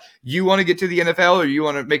do that. You want to get to the NFL, or you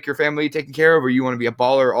want to make your family taken care of, or you want to be a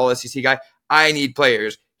baller, all SEC guy. I need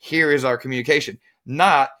players. Here is our communication.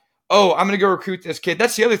 Not, I'm going to go recruit this kid.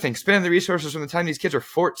 That's the other thing, spending the resources from the time these kids are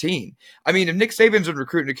 14. I mean, if Nick Saban's been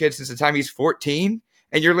recruiting a kid since the time he's 14,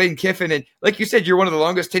 and you're Lane Kiffin, and like you said, you're one of the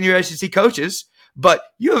longest tenured SEC coaches, but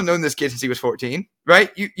you have known this kid since he was 14,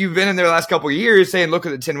 right? You've been in there the last couple of years saying, look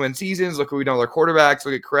at the 10-win seasons, look what we've done with our quarterbacks,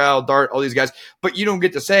 look at Corral, Dart, all these guys. But you don't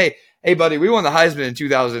get to say, hey, buddy, we won the Heisman in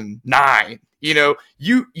 2009.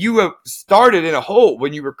 You have started in a hole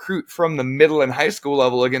when you recruit from the middle and high school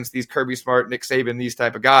level against these Kirby Smart, Nick Saban, these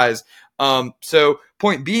type of guys. So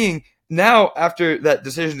point being, now after that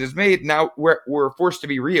decision is made, now we're forced to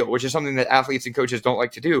be real, which is something that athletes and coaches don't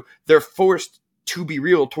like to do. They're forced to be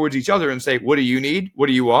real towards each other and say, what do you need? What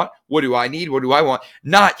do you want? What do I need? What do I want?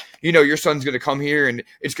 Not, your son's going to come here and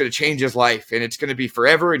it's going to change his life and it's going to be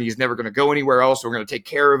forever and he's never going to go anywhere else. So we're going to take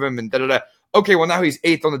care of him and da-da-da. Okay, well, now he's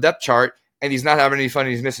 8th on the depth chart and he's not having any fun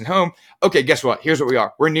and he's missing home. Okay, guess what? Here's what we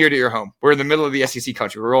are. We're near to your home. We're in the middle of the SEC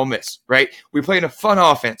country. We're Ole Miss, right? We play in a fun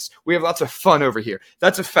offense. We have lots of fun over here.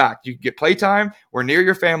 That's a fact. You get playtime. We're near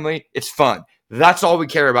your family. It's fun. That's all we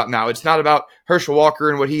care about now. It's not about Herschel Walker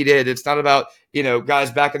and what he did. It's not about, guys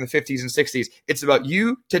back in the 50s and 60s. It's about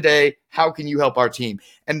you today. How can you help our team?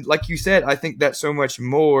 And like you said, I think that's so much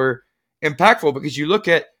more impactful because you look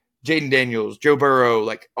at Jaden Daniels, Joe Burrow,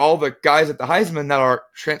 like all the guys at the Heisman that are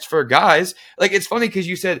transfer guys. Like, it's funny because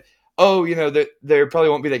you said, there probably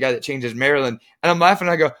won't be that guy that changes Maryland. And I'm laughing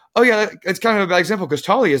and I go, oh, yeah, it's kind of a bad example because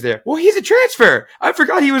Tully is there. Well, he's a transfer. I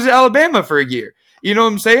forgot he was at Alabama for a year. You know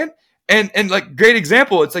what I'm saying? And like, great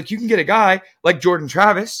example, it's like you can get a guy like Jordan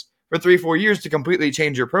Travis for 3-4 years to completely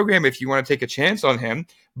change your program if you want to take a chance on him.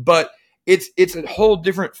 But it's a whole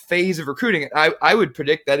different phase of recruiting. I would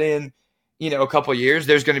predict that in, a couple of years,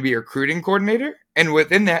 there's going to be a recruiting coordinator. And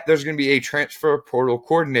within that, there's going to be a transfer portal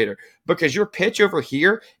coordinator because your pitch over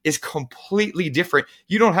here is completely different.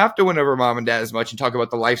 You don't have to win over mom and dad as much and talk about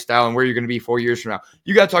the lifestyle and where you're going to be 4 years from now.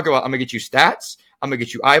 You got to talk about, I'm going to get you stats. I'm going to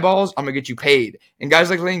get you eyeballs. I'm going to get you paid. And guys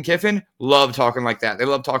like Lane Kiffin love talking like that. They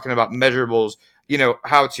love talking about measurables,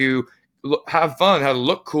 how to have fun, how to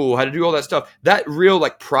look cool, how to do all that stuff. That real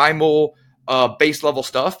like primal base level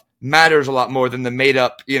stuff matters a lot more than the made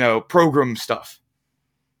up, program stuff.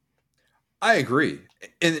 I agree.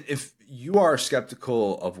 And if you are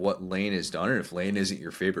skeptical of what Lane has done, and if Lane isn't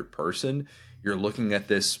your favorite person, you're looking at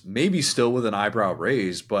this maybe still with an eyebrow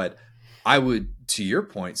raised, but I would, to your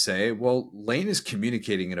point, say, well, Lane is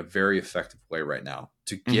communicating in a very effective way right now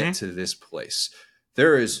to get to this place.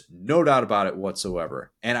 There is no doubt about it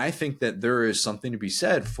whatsoever. And I think that there is something to be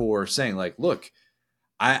said for saying, like, look,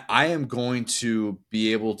 I am going to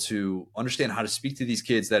be able to understand how to speak to these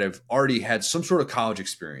kids that have already had some sort of college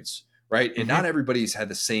experience, right? And not everybody's had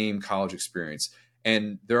the same college experience.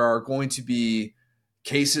 And there are going to be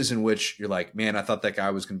cases in which you're like, man, I thought that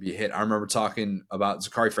guy was going to be a hit. I remember talking about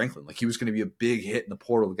Zachary Franklin, like he was going to be a big hit in the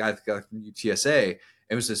portal. The guy that got from UTSA,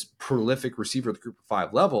 it was this prolific receiver at the group of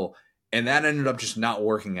 5 level. And that ended up just not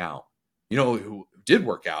working out. Who did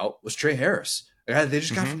work out was Trey Harris, a guy they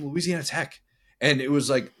just got from Louisiana Tech. And it was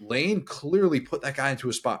like Lane clearly put that guy into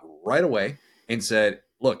a spot right away and said,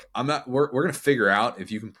 look, we're going to figure out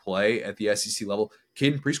if you can play at the SEC level.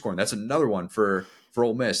 Caden Prescorn, that's another one for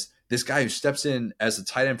Ole Miss. This guy who steps in as a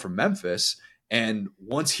tight end from Memphis. And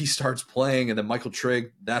once he starts playing and then Michael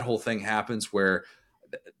Trigg, that whole thing happens where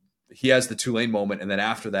he has the Tulane moment, and then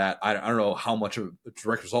after that, I don't know how much of a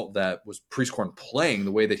direct result of that was Priestcorn playing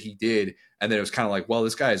the way that he did, and then it was kind of like, well,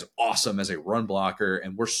 this guy is awesome as a run blocker,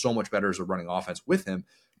 and we're so much better as a running offense with him.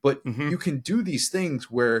 But you can do these things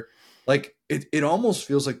where, like, it almost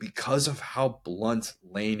feels like because of how blunt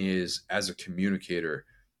Lane is as a communicator,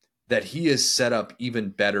 that he is set up even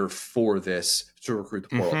better for this to recruit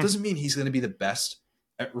the portal. It doesn't mean he's going to be the best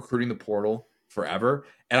at recruiting the portal forever.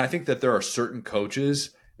 And I think that there are certain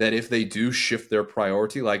coaches that if they do shift their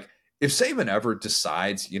priority, like if Saban ever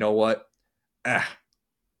decides, you know what,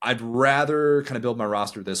 I'd rather kind of build my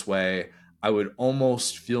roster this way, I would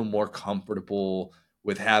almost feel more comfortable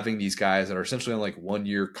with having these guys that are essentially on like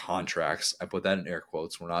 1-year contracts. I put that in air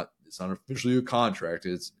quotes. It's not officially a contract.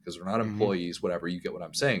 It's because we're not employees, whatever. You get what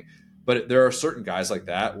I'm saying. But there are certain guys like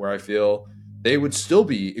that where I feel they would still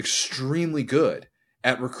be extremely good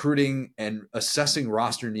at recruiting and assessing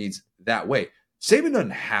roster needs that way. Saban doesn't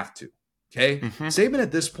have to. Okay. Saban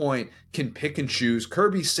at this point can pick and choose.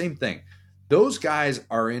 Kirby, same thing. Those guys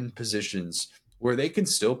are in positions where they can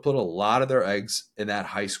still put a lot of their eggs in that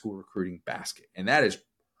high school recruiting basket. And that is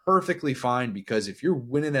perfectly fine, because if you're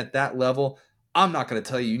winning at that level, I'm not going to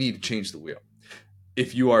tell you need to change the wheel.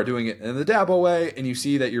 If you are doing it in the Dabo way and you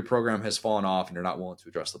see that your program has fallen off and you're not willing to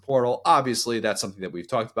address the portal, obviously that's something that we've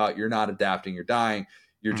talked about. You're not adapting, you're dying.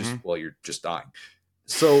 You're just dying.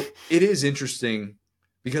 So it is interesting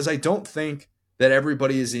because I don't think that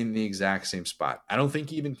everybody is in the exact same spot. I don't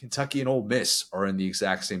think even Kentucky and Ole Miss are in the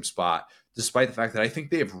exact same spot, despite the fact that I think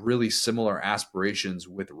they have really similar aspirations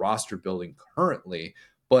with roster building currently.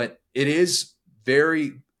 But it is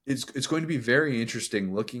it's going to be very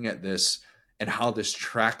interesting looking at this and how this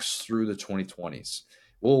tracks through the 2020s.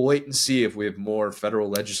 We'll wait and see if we have more federal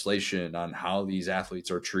legislation on how these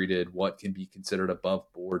athletes are treated, what can be considered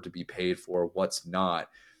above board to be paid for, what's not,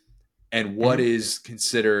 and what is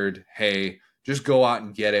considered, hey, just go out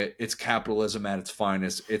and get it. It's capitalism at its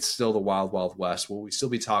finest. It's still the wild, wild west. Will we still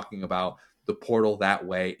be talking about the portal that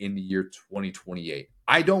way in the year 2028?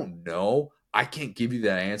 I don't know. I can't give you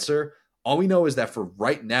that answer. All we know is that for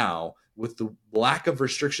right now, with the lack of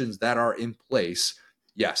restrictions that are in place,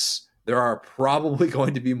 yes, there are probably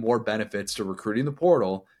going to be more benefits to recruiting the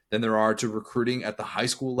portal than there are to recruiting at the high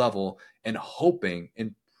school level, and hoping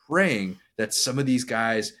and praying that some of these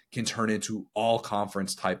guys can turn into all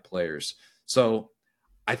conference type players. So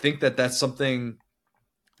I think that that's something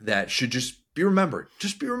that should just be remembered.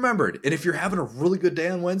 Just be remembered. And if you're having a really good day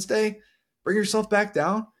on Wednesday, bring yourself back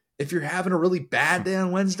down. If you're having a really bad day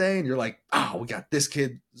on Wednesday and you're like, oh, we got this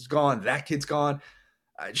kid's gone, that kid's gone,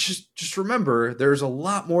 just remember there's a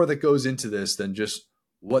lot more that goes into this than just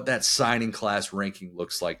what that signing class ranking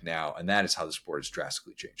looks like now. And that is how the sport has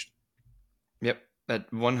drastically changed. Yep,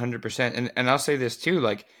 at 100%. And I'll say this too,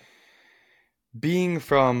 like being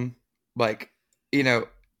from like, you know,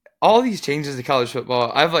 all these changes to college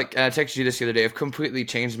football, I texted you this the other day, I've completely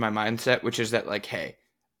changed my mindset, which is that like, hey,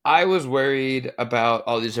 I was worried about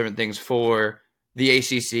all these different things for the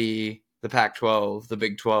ACC, the Pac-12, the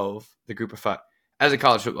Big 12, the Group of Five, as a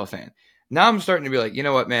college football fan. Now I'm starting to be like, you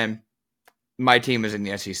know what, man? My team is in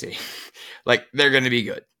the SEC. Like, they're going to be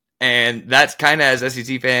good. And that's kind of, as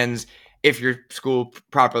SEC fans, if your school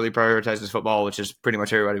properly prioritizes football, which is pretty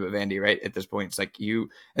much everybody but Vandy, right? At this point, it's like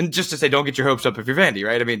and just to say, don't get your hopes up if you're Vandy,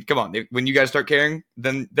 right? I mean, come on. When you guys start caring,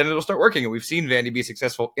 then it'll start working. And we've seen Vandy be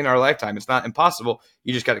successful in our lifetime. It's not impossible.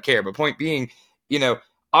 You just got to care. But point being,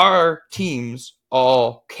 our teams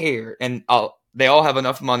all care, and they all have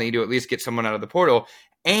enough money to at least get someone out of the portal.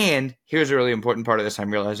 And here's a really important part of this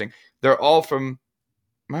I'm realizing. They're all from,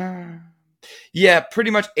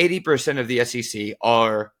 pretty much 80% of the SEC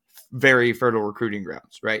are very fertile recruiting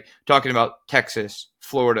grounds, right? Talking about Texas,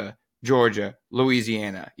 Florida, Georgia,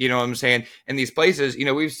 Louisiana, you know what I'm saying? And these places,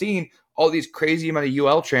 we've seen all these crazy amount of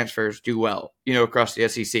UL transfers do well, across the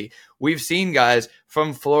SEC. We've seen guys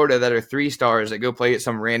from Florida that are 3 stars that go play at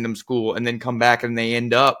some random school and then come back and they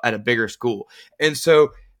end up at a bigger school. And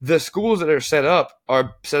so the schools that are set up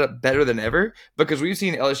better than ever, because we've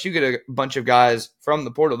seen LSU get a bunch of guys from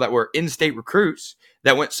the portal that were in-state recruits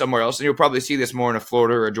that went somewhere else. And you'll probably see this more in a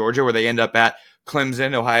Florida or Georgia, where they end up at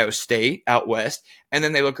Clemson, Ohio State, out west. And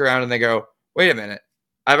then they look around and they go, wait a minute,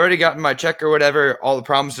 I've already gotten my check or whatever. All the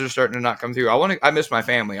promises are starting to not come through. I miss my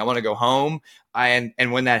family. I want to go home. And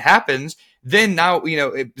when that happens, then now,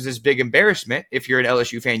 it's this big embarrassment. If you're an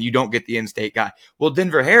LSU fan, you don't get the in-state guy. Well,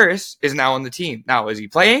 Denver Harris is now on the team. Now, is he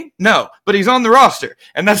playing? No, but he's on the roster.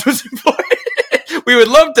 And that's what's important. We would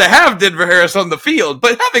love to have Denver Harris on the field,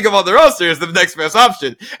 but having him on the roster is the next best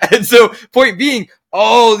option. And so, point being,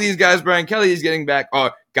 all these guys Brian Kelly is getting back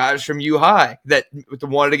are guys from U High that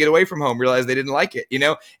wanted to get away from home, realized they didn't like it,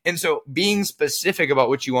 And so being specific about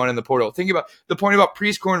what you want in the portal. Think about the point about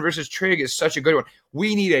Priestcorn versus Trigg is such a good one.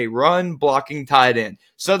 We need a run blocking tight end.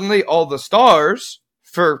 Suddenly all the stars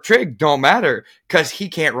for Trigg don't matter because he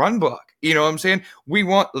can't run block. You know what I'm saying? We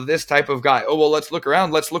want this type of guy. Oh, well, let's look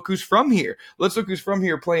around. Let's look who's from here. Let's look who's from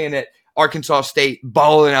here playing at Arkansas State,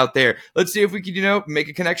 balling out there. Let's see if we can, make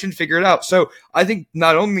a connection, figure it out. So I think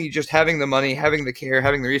not only just having the money, having the care,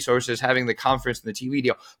 having the resources, having the conference and the TV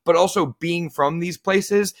deal, but also being from these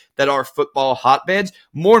places that are football hotbeds,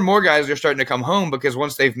 more and more guys are starting to come home because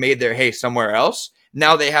once they've made their hay somewhere else,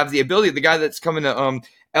 now they have the ability. The guy that's coming to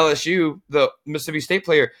LSU, the Mississippi State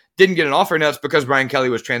player, didn't get an offer. Now it's because Brian Kelly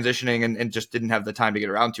was transitioning and just didn't have the time to get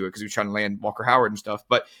around to it because he was trying to land Walker Howard and stuff,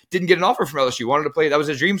 but didn't get an offer from LSU. Wanted to play. That was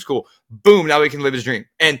his dream school. Boom. Now he can live his dream.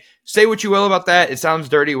 And say what you will about that. It sounds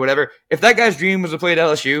dirty, whatever. If that guy's dream was to play at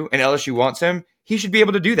LSU and LSU wants him, he should be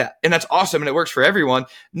able to do that. And that's awesome. And it works for everyone.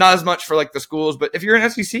 Not as much for like the schools, but if you're an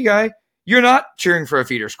SEC guy, you're not cheering for a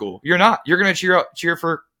feeder school. You're not. You're going to cheer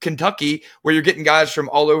for Kentucky, where you're getting guys from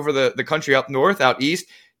all over the country, up north, out east,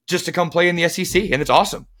 just to come play in the SEC, and it's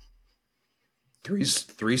awesome.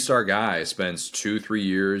 Three-star guy spends 2-3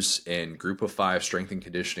 years in Group of 5 strength and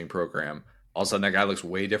conditioning program. All of a sudden, that guy looks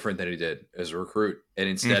way different than he did as a recruit. And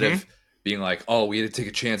instead of being like, oh, we had to take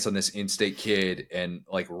a chance on this in-state kid and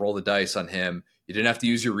like roll the dice on him, you didn't have to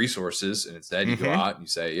use your resources. And instead, you go out and you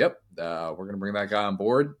say, yep, we're going to bring that guy on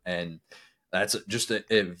board. And that's just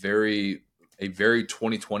a very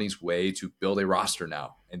 2020s way to build a roster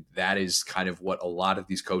now. And that is kind of what a lot of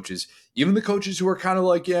these coaches, even the coaches who are kind of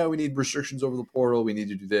like, yeah, we need restrictions over the portal, we need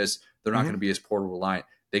to do this, they're not going to be as portal reliant.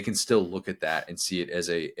 They can still look at that and see it as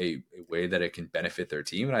a way that it can benefit their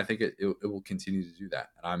team. And I think it will continue to do that.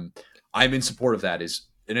 And I'm in support of that.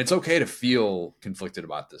 And it's okay to feel conflicted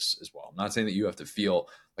about this as well. I'm not saying that you have to feel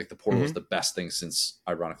like the portal is the best thing since,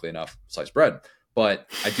 ironically enough, sliced bread. But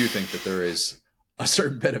I do think that there is a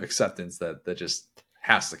certain bit of acceptance that just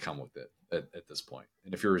has to come with it at this point.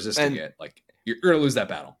 And if you're resisting it, like you're going to lose that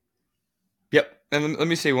battle. Yep. And let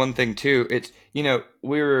me say one thing too. It's,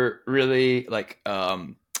 we were really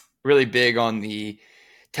really big on the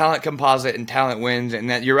talent composite and talent wins. And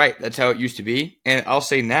that you're right. That's how it used to be. And I'll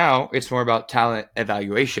say now it's more about talent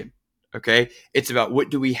evaluation. Okay. It's about what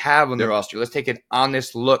do we have on the roster? Let's take an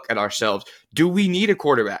honest look at ourselves. Do we need a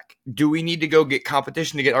quarterback? Do we need to go get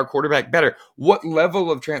competition to get our quarterback better? What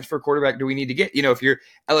level of transfer quarterback do we need to get? If you're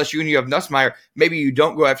LSU and you have Nussmeier, maybe you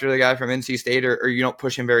don't go after the guy from NC State or you don't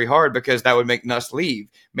push him very hard because that would make Nuss leave.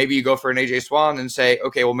 Maybe you go for an AJ Swan and say,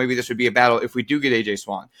 okay, well, maybe this would be a battle if we do get AJ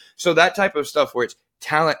Swan. So that type of stuff where it's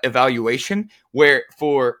talent evaluation, where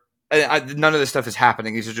for none of this stuff is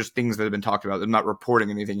happening. These are just things that have been talked about. I'm not reporting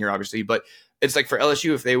anything here, obviously, but it's like for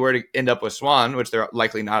LSU, if they were to end up with Swan, which they're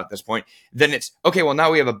likely not at this point, then it's, okay, well, now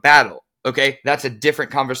we have a battle. Okay, that's a different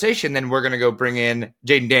conversation than we're going to go bring in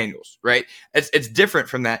Jaden Daniels, right? It's different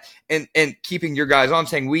from that. And keeping your guys on,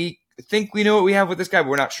 saying we think we know what we have with this guy, but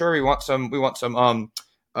we're not sure. We want some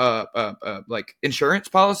like insurance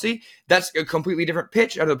policy. That's a completely different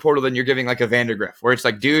pitch out of the portal than you're giving like a Vandergriff, where it's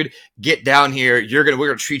like, dude, get down here. We're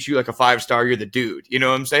gonna treat you like a 5-star. You're the dude. You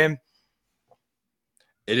know what I'm saying?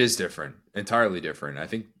 It is different, entirely different. I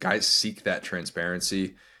think guys seek that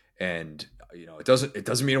transparency, and it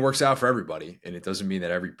doesn't mean it works out for everybody, and it doesn't mean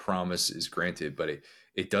that every promise is granted, but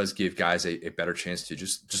it does give guys a better chance to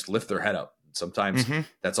just lift their head up. Sometimes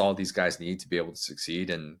that's all these guys need to be able to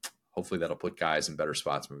succeed, and hopefully that'll put guys in better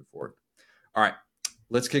spots moving forward. All right,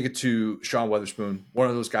 let's kick it to Sean Weatherspoon, one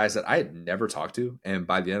of those guys that I had never talked to, and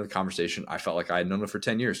by the end of the conversation, I felt like I had known him for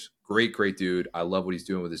 10 years. Great dude. I love what he's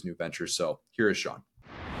doing with his new venture. So here is Sean.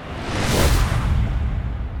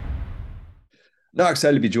 Now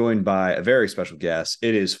excited to be joined by a very special guest.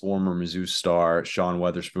 It is former Mizzou star Sean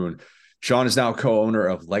Weatherspoon. Sean is now co-owner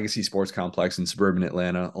of Legacy Sports Complex in suburban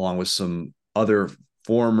Atlanta, along with some other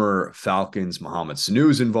former Falcons. Mohamed Sanu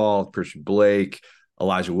is involved, Christian Blake,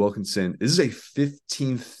 Elijah Wilkinson. This is a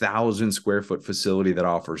 15,000 square foot facility that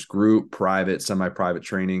offers group, private, semi-private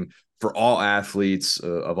training for all athletes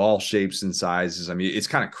of all shapes and sizes. I mean, it's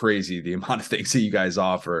kind of crazy the amount of things that you guys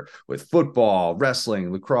offer with football,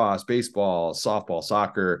 wrestling, lacrosse, baseball, softball,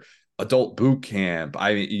 soccer, adult boot camp.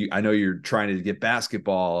 I mean, I know you're trying to get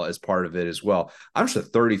basketball as part of it as well. I'm just a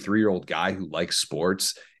 33-year-old guy who likes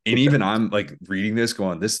sports. And even I'm like reading this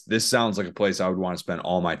going, this sounds like a place I would want to spend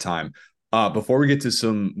all my time. Before we get to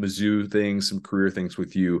some Mizzou things, some career things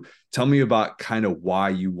with you, tell me about kind of why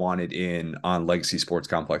you wanted in on Legacy Sports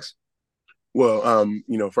Complex. Well,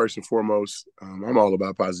 first and foremost, I'm all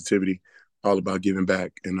about positivity, all about giving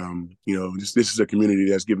back. And, this is a community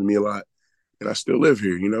that's given me a lot. and I still live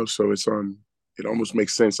here, so it almost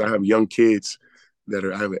makes sense. I have young kids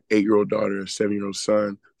I have an 8-year-old daughter, a 7-year-old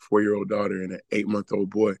son, 4-year-old daughter, and an 8-month-old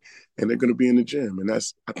boy, and they're going to be in the gym. And I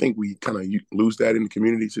think we kind of lose that in the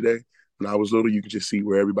community today. When I was little, you could just see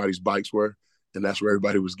where everybody's bikes were, and that's where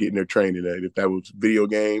everybody was getting their training at. If that was video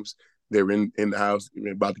games, they were in the house,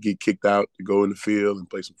 about to get kicked out to go in the field and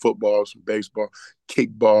play some football, some baseball,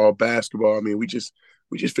 kickball, basketball. I mean, we just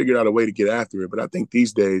figured out a way to get after it. But I think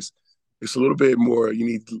these days it's a little bit more. You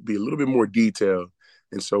need to be a little bit more detailed.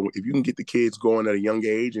 And so if you can get the kids going at a young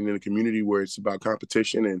age and in a community where it's about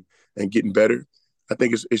competition and getting better, I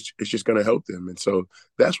think it's just going to help them. And so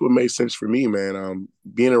that's what made sense for me, man.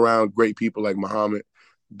 Being around great people like Muhammad,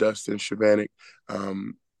 Dustin Shavanik,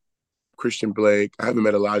 Christian Blake. I haven't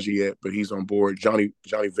met Elijah yet, but he's on board. Johnny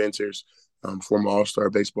Venters, former All-Star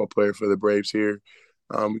baseball player for the Braves here.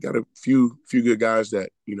 We got a few good guys that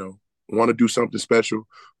want to do something special,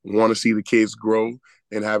 want to see the kids grow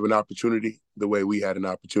and have an opportunity the way we had an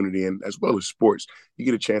opportunity. And as well as sports, you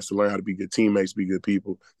get a chance to learn how to be good teammates, be good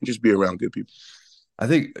people, and just be around good people. I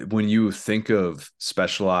think when you think of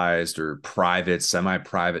specialized or private,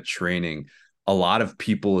 semi-private training, a lot of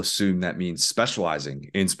people assume that means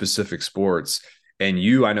specializing in specific sports. And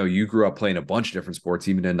I know you grew up playing a bunch of different sports,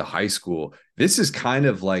 even into high school. This is kind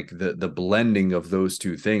of like the blending of those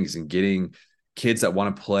two things and getting kids that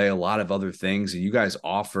want to play a lot of other things. And you guys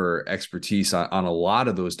offer expertise on a lot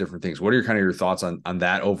of those different things. What are your thoughts on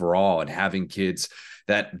that overall, and having kids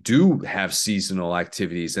that do have seasonal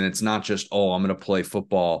activities? And it's not just, oh, I'm going to play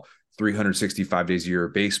football 365 days a year,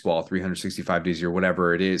 baseball 365 days a year,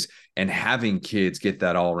 whatever it is, and having kids get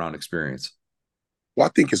that all around experience. Well,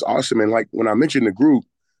 I think it's awesome. And like when I mentioned the group,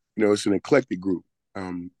 it's an eclectic group.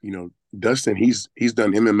 Dustin, he's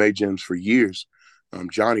done MMA gyms for years.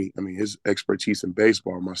 Johnny, I mean, his expertise in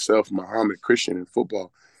baseball, myself, Muhammad, Christian in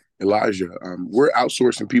football, Elijah, we're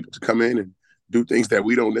outsourcing people to come in and do things that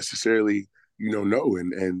we don't necessarily, know.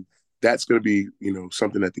 And that's going to be,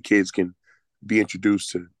 something that the kids can be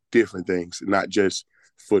introduced to different things, not just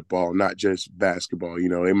football, not just basketball.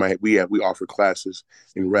 We offer classes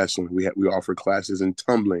in wrestling. We offer classes in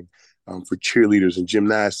tumbling for cheerleaders and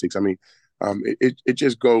gymnastics. I mean, it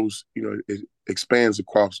just goes, it expands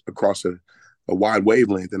across a wide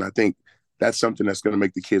wavelength. And I think that's something that's going to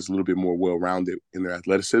make the kids a little bit more well-rounded in their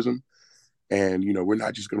athleticism. And, we're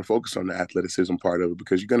not just going to focus on the athleticism part of it,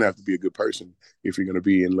 because you're going to have to be a good person if you're going to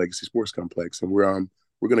be in Legacy Sports Complex. And we're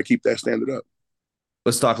going to keep that standard up.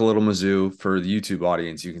 Let's talk a little Mizzou. For the YouTube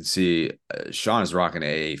audience, you can see Sean is rocking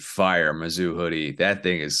a fire Mizzou hoodie. That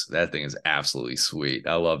thing is absolutely sweet.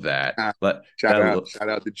 I love that. Shout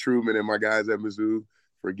out to Truman and my guys at Mizzou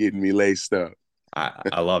for getting me laced up.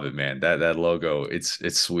 I love it, man. That logo,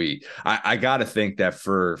 it's sweet. I gotta think that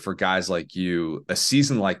for guys like you, a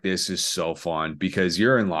season like this is so fun, because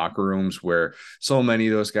you're in locker rooms where so many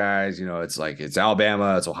of those guys, it's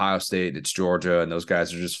Alabama, it's Ohio State, it's Georgia, and those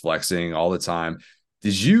guys are just flexing all the time.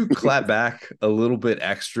 Did you clap back a little bit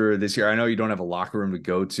extra this year? I know you don't have a locker room to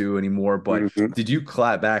go to anymore, but Did you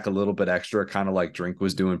clap back a little bit extra, kind of like Drink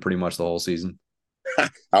was doing pretty much the whole season?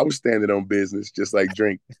 I was standing on business, just like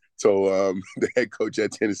Drink. So the head coach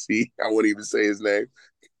at Tennessee, I won't even say his name.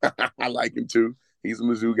 I like him too. He's a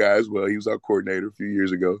Mizzou guy as well. He was our coordinator a few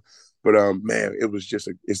years ago. But man,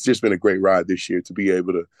 it's just been a great ride this year to be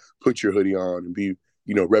able to put your hoodie on and be,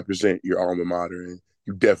 represent your alma mater. And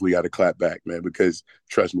you definitely got to clap back, man, because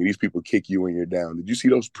trust me, these people kick you when you're down. Did you see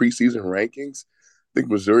those preseason rankings? I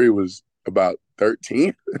think Missouri was about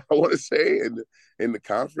 13th, I want to say, in the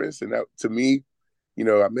conference. And that, to me,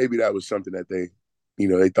 maybe that was something that they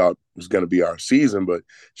thought was going to be our season, but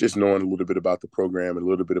just knowing a little bit about the program and a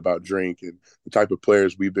little bit about Drink and the type of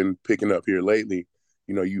players we've been picking up here lately,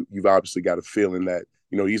 you've obviously got a feeling that,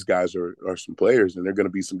 these guys are some players, and they're going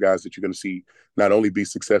to be some guys that you're going to see not only be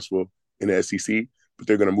successful in the SEC, but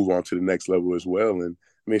they're going to move on to the next level as well. And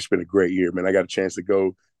I mean, it's been a great year, man. I got a chance to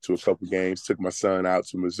go to a couple games, took my son out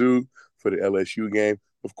to Mizzou for the LSU game.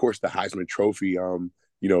 Of course, the Heisman Trophy,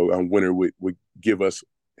 winner would give us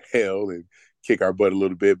hell and kick our butt a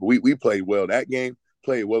little bit. But we played well that game,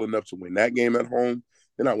 played well enough to win that game at home.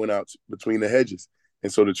 Then I went out between the hedges.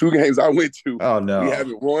 And so the two games I went to, we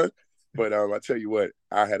haven't won. But I tell you what,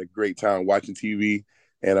 I had a great time watching TV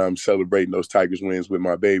and celebrating those Tigers wins with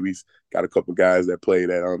my babies. Got a couple guys that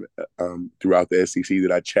played at throughout the SEC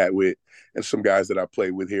that I chat with, and some guys that I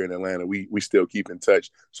play with here in Atlanta. We still keep in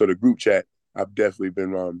touch. So the group chat, I've definitely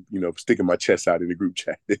been sticking my chest out in the group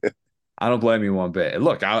chat. I don't blame you one bit. And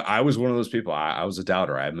look, I was one of those people. I was a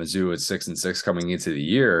doubter. I had Mizzou at 6-6 coming into the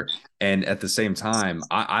year. And at the same time,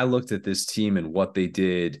 I looked at this team and what they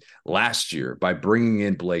did last year by bringing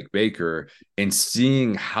in Blake Baker and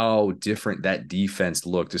seeing how different that defense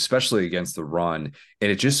looked, especially against the run.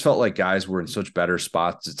 And it just felt like guys were in such better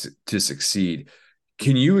spots to succeed.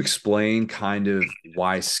 Can you explain kind of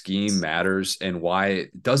why scheme matters and why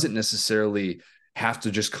it doesn't necessarily have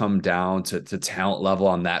to just come down to talent level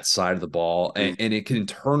on that side of the ball? And it can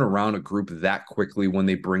turn around a group that quickly when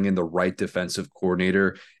they bring in the right defensive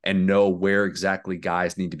coordinator and know where exactly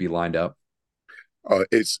guys need to be lined up?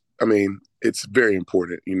 It's very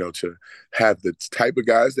important, to have the type of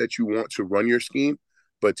guys that you want to run your scheme,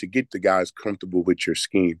 but to get the guys comfortable with your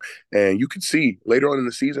scheme. And you could see later on in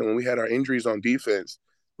the season when we had our injuries on defense,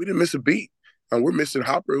 we didn't miss a beat. We're missing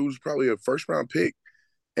Hopper, who's probably a first-round pick,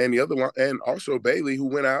 and the other one, and also Bailey, who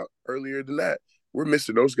went out earlier than that. We're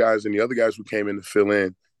missing those guys, and the other guys who came in to fill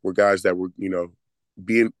in were guys that were,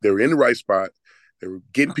 they were in the right spot, they were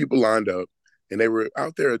getting people lined up, and they were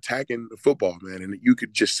out there attacking the football, man. And you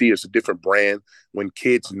could just see it's a different brand when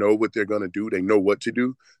kids know what they're going to do. They know what to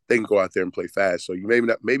do. They can go out there and play fast. So you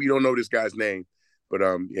maybe you don't know this guy's name, but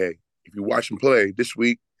yeah, if you watch him play this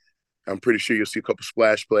week, I'm pretty sure you'll see a couple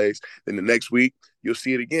splash plays. Then the next week, you'll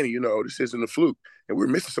see it again. And this isn't a fluke. And we're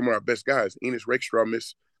missing some of our best guys. Enos Rakestraw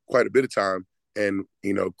missed quite a bit of time. And,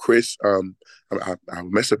 Chris, I'll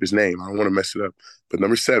mess up his name. I don't want to mess it up. But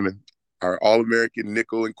number 7, our All-American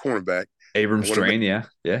nickel and cornerback. Abram Strain, yeah.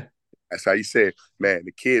 That's how you say it. Man,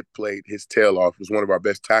 the kid played his tail off, was one of our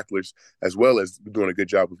best tacklers, as well as doing a good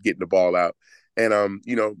job of getting the ball out. And, a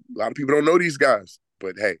lot of people don't know these guys.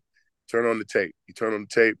 But, hey, turn on the tape. You turn on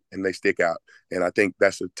the tape, and they stick out. And I think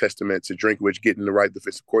that's a testament to Drinkwitz getting the right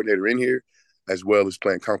defensive coordinator in here, as well as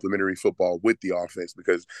playing complementary football with the offense,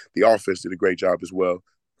 because the offense did a great job as well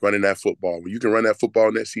running that football. When you can run that football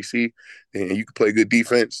in the SEC and you can play good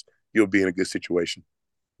defense, you'll be in a good situation.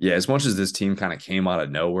 Yeah, as much as this team kind of came out of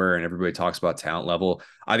nowhere and everybody talks about talent level,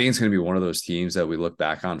 I think it's going to be one of those teams that we look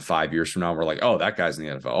back on 5 years from now and we're like, oh, that guy's in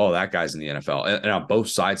the NFL. Oh, that guy's in the NFL. And on both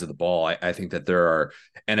sides of the ball, I think that there are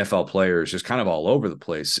NFL players just kind of all over the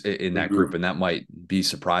place in that group. And that might be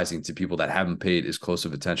surprising to people that haven't paid as close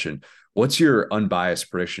of attention. What's your unbiased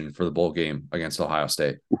prediction for the bowl game against Ohio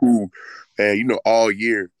State? Ooh, and all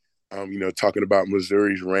year, talking about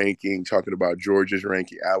Missouri's ranking, talking about Georgia's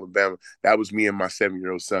ranking, Alabama. That was me and my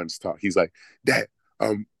 7-year-old son's talk. He's like, Dad,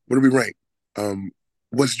 what do we rank?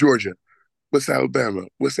 What's Georgia? What's Alabama?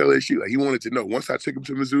 What's LSU? Like, he wanted to know. Once I took him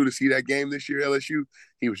to Mizzou to see that game this year, LSU,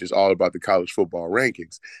 he was just all about the college football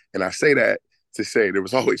rankings. And I say that to say there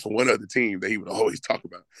was always one other team that he would always talk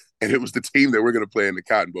about. And it was the team that we're going to play in the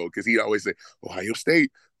Cotton Bowl, because he'd always say, Ohio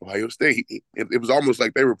State. It was almost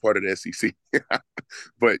like they were part of the SEC.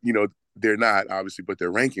 But, they're not, obviously, but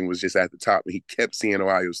their ranking was just at the top. And he kept seeing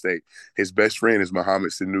Ohio State. His best friend is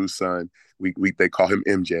Muhammad Sanu's son. They call him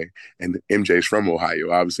MJ. And MJ is from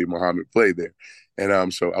Ohio. Obviously, Muhammad played there.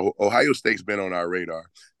 And so Ohio State's been on our radar.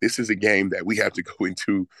 This is a game that we have to go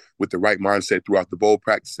into with the right mindset throughout the bowl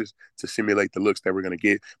practices to simulate the looks that we're going to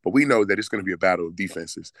get. But we know that it's going to be a battle of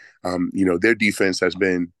defenses. Their defense has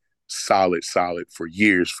been solid for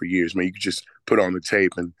years. Man, you could just put on the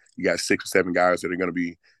tape and you got 6 or 7 guys that are going to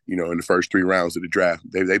be, in the first 3 rounds of the draft.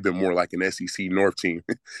 They've been more like an SEC North team,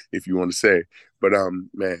 if you want to say. But,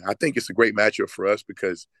 man, I think it's a great matchup for us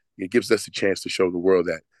because it gives us a chance to show the world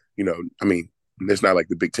that, it's not like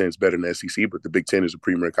the Big Ten is better than the SEC, but the Big Ten is a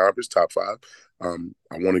premier conference, top 5. I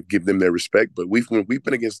want to give them their respect, but we've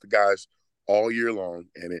been against the guys all year long,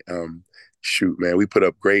 and man, we put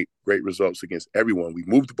up great results against everyone. We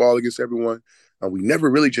moved the ball against everyone. We never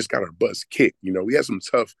really just got our butts kicked. We had some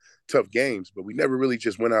tough games, but we never really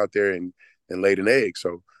just went out there and laid an egg.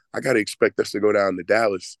 So I got to expect us to go down to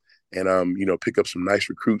Dallas and pick up some nice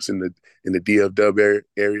recruits in the DFW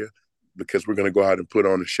area, because we're going to go out and put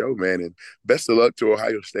on a show, man. And best of luck to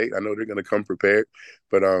Ohio State. I know they're going to come prepared,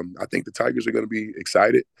 but I think the Tigers are going to be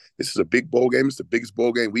excited. This is a big bowl game. It's the biggest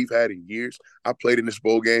bowl game we've had in years. I played in this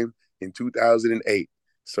bowl game in 2008.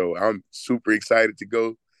 So I'm super excited to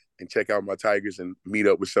go and check out my Tigers and meet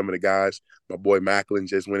up with some of the guys. My boy Macklin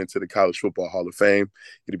just went into the College Football Hall of Fame.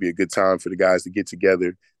 It'll be a good time for the guys to get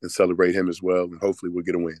together and celebrate him as well. And hopefully we'll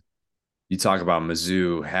get a win. You talk about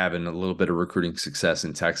Mizzou having a little bit of recruiting success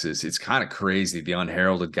in Texas. It's kind of crazy. The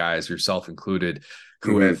unheralded guys, yourself included,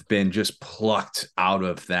 who have been just plucked out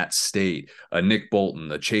of that state. Nick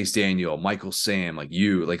Bolton, Chase Daniel, Michael Sam, like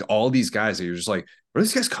you, like all these guys that you're just like, where do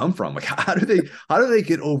these guys come from? Like, how do they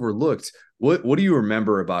get overlooked? What do you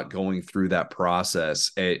remember about going through that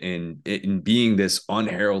process and being this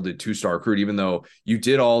unheralded two-star recruit, even though you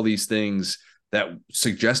did all these things that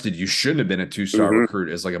suggested you shouldn't have been a two-star recruit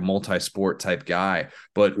as like a multi-sport type guy?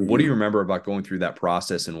 But what do you remember about going through that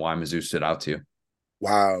process and why Mizzou stood out to you?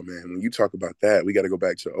 Wow, man. When you talk about that, we got to go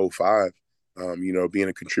back to '05. Being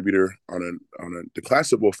a contributor on the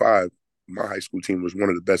class of '05, my high school team was one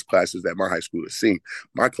of the best classes that my high school has seen.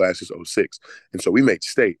 My class is '06. And so we made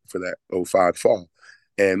state for that '05 fall.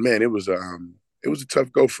 And man, it was a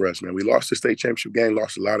tough go for us, man. We lost the state championship game,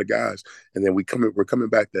 lost a lot of guys, and then we're coming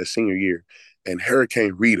back that senior year. And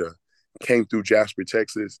Hurricane Rita came through Jasper,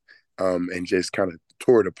 Texas, and just kind of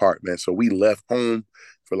tore it apart, man. So we left home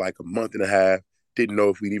for like a month and a half. Didn't know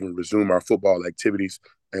if we'd even resume our football activities.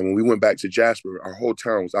 And when we went back to Jasper, our whole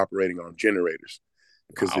town was operating on generators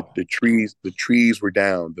because the trees were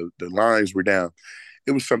down, the lines were down.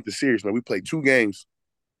 It was something serious, man. We played 2 games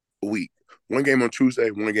a week, 1 game on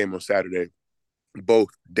Tuesday, 1 game on Saturday, both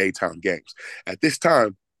daytime games. At this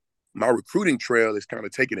time, my recruiting trail is kind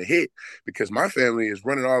of taking a hit because my family is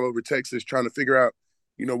running all over Texas trying to figure out,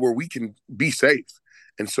 where we can be safe.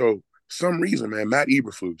 And so some reason, man, Matt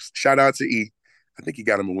Eberflus, shout out to E. I think he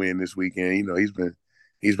got him a win this weekend.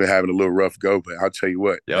 He's been having a little rough go, but I'll tell you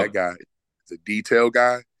what, that guy is a detail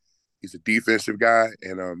guy. He's a defensive guy,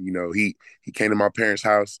 and he came to my parents'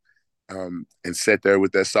 house and sat there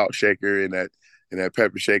with that salt shaker and that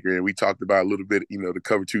pepper shaker, and we talked about a little bit, the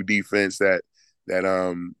cover 2 defense that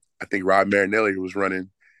I think Rod Marinelli was running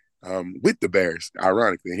with the Bears,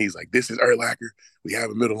 ironically. And he's like, this is Urlacher. We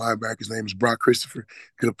have a middle linebacker. His name is Brock Christopher,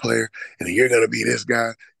 good player. And you're going to be this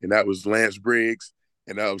guy. And that was Lance Briggs.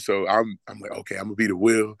 And so I'm like, okay, I'm going to be the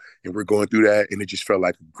Will. And we're going through that. And it just felt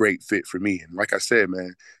like a great fit for me. And like I said,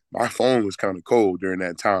 man, my phone was kind of cold during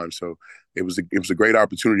that time. So it was a great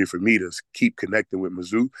opportunity for me to keep connecting with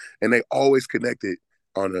Mizzou. And they always connected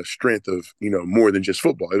on a strength of, more than just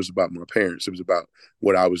football. It was about my parents. It was about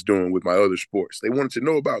what I was doing with my other sports. They wanted to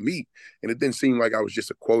know about me, and it didn't seem like I was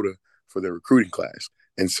just a quota for their recruiting class.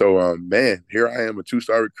 And so, man, here I am, a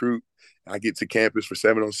 2-star recruit. I get to campus for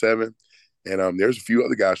 7-on-7, and there's a few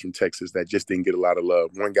other guys from Texas that just didn't get a lot of love.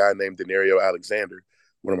 One guy named Denario Alexander,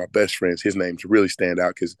 one of my best friends, his names really stand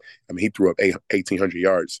out because, he threw up 1,800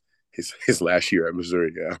 yards his last year at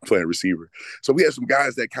Missouri playing receiver. So we had some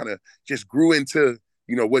guys that kind of just grew into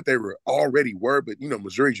what they already were, but,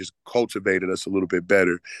 Missouri just cultivated us a little bit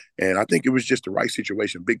better. And I think it was just the right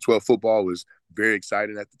situation. Big 12 football was very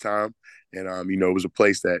exciting at the time. And, it was a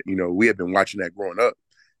place that, we had been watching that growing up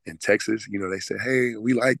in Texas. They said, hey,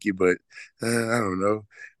 we like you, but I don't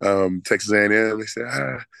know. Texas A&M, they said,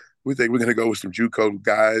 we think we're going to go with some JUCO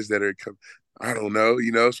guys that are I don't know,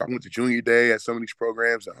 so I went to junior day at some of these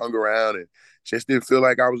programs and hung around and just didn't feel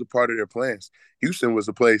like I was a part of their plans. Houston was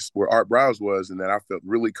a place where Art Browse was and that I felt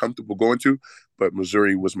really comfortable going to, but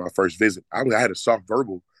Missouri was my first visit. I had a soft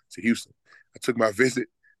verbal to Houston. I took my visit.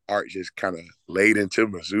 Art just kind of laid into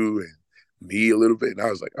Mizzou and me a little bit, and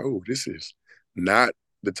I was like, oh, this is not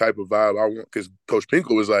the type of vibe I want, because Coach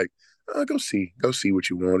Pinkel was like, go see what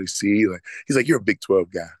you want to see. Like, he's like, you're a Big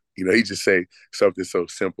 12 guy. He just say something so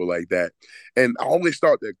simple like that. And I always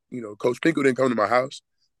thought that, Coach Pinkel didn't come to my house.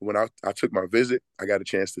 When I took my visit, I got a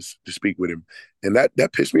chance to speak with him. And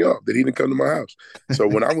that pissed me off that he didn't come to my house. So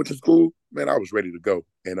when I went to school, man, I was ready to go.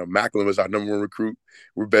 And Macklin was our number 1 recruit.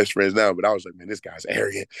 We're best friends now. But I was like, man, this guy's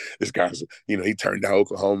arrogant. This guy's, he turned down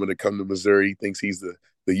Oklahoma to come to Missouri. He thinks he's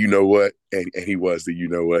the you-know-what. And he was the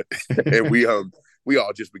you-know-what. And we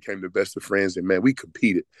all just became the best of friends. And, man, we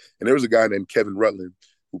competed. And there was a guy named Kevin Rutland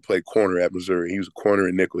who played corner at Missouri. He was a corner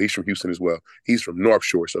and nickel. He's from Houston as well. He's from North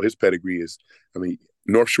Shore, so his pedigree is,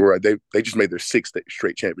 North Shore, they just made their 6th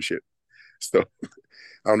straight championship. So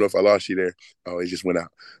I don't know if I lost you there. Oh, it just went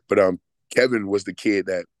out. But Kevin was the kid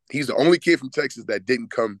he's the only kid from Texas that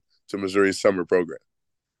didn't come to Missouri's summer program.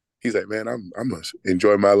 He's like, man, I'm going to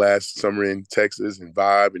enjoy my last summer in Texas and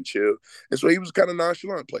vibe and chill. And so he was kind of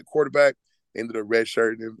nonchalant, played quarterback, ended up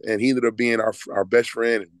redshirting him, and he ended up being our best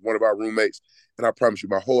friend and one of our roommates. And I promise you,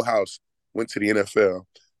 my whole house went to the NFL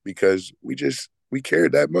because we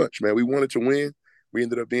cared that much, man. We wanted to win. We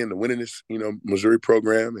ended up being the winningest, Missouri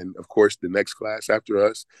program. And, of course, the next class after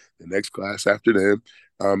us, the next class after them.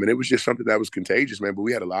 And it was just something that was contagious, man. But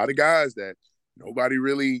we had a lot of guys that nobody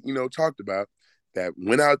really, talked about that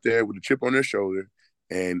went out there with a chip on their shoulder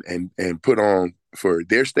and put on for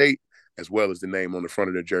their state as well as the name on the front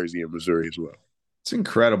of their jersey in Missouri as well. It's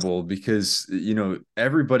incredible because,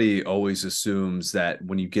 everybody always assumes that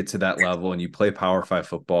when you get to that level and you play Power Five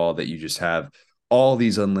football, that you just have all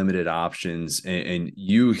these unlimited options. And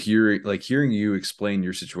hearing you explain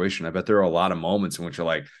your situation, I bet there are a lot of moments in which you're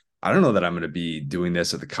like, I don't know that I'm going to be doing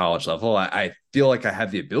this at the college level. I feel like I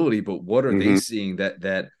have the ability, but what are they Mm-hmm. seeing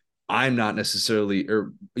that I'm not necessarily,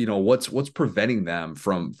 or what's preventing them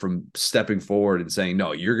from stepping forward and saying,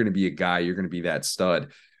 no, you're going to be a guy, you're going to be that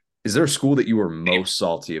stud. Is there a school that you were most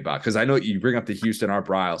salty about? Because I know you bring up the Houston Art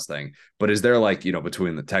Briles thing, but is there, like,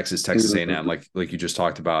 between the Texas A&M, Mm-hmm. like you just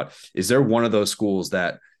talked about, is there one of those schools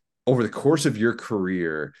that over the course of your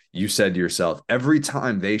career you said to yourself, every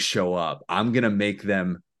time they show up, I'm gonna make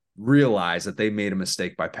them realize that they made a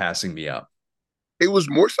mistake by passing me up? It was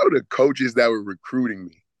more so the coaches that were recruiting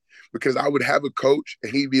me because I would have a coach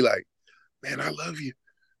and he'd be like, "Man, I love you,"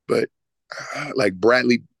 but like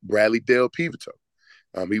Bradley Dale Pivito.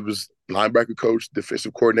 He was linebacker coach,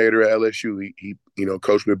 defensive coordinator at LSU. He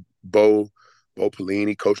coached with Bo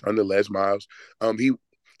Pelini, coached under Les Miles.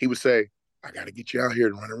 He would say, "I got to get you out here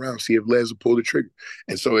and run around, see if Les will pull the trigger."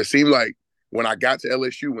 And so it seemed like when I got to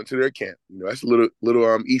LSU, went to their camp. That's a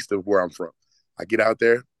little east of where I'm from. I get out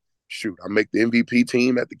there, shoot, I make the MVP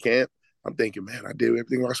team at the camp. I'm thinking, man, I did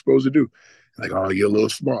everything I was supposed to do. Like, oh, you're a little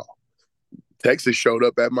small. Texas showed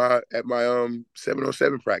up at my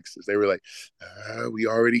 707 practices. They were like, we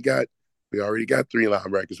already got 3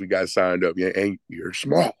 linebackers we got signed up. Yeah, and you're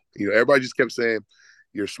small. Everybody just kept saying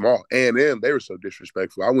you're small. And then they were so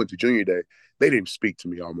disrespectful. I went to junior day. They didn't speak to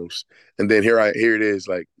me almost. And then here it is,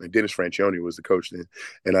 like Dennis Franchione was the coach then.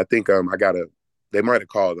 And I think they might have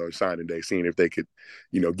called on signing day, seeing if they could,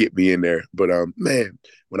 get me in there. But man,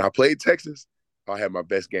 when I played Texas, I had my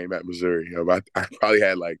best game at Missouri. I probably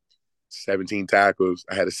had like 17 tackles.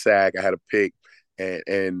 I had a sack. I had a pick.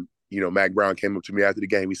 And Mac Brown came up to me after the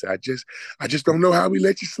game. He said, I just don't know how we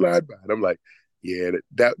let you slide by. And I'm like, yeah,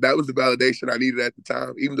 that was the validation I needed at the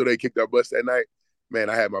time. Even though they kicked our butts that night, man,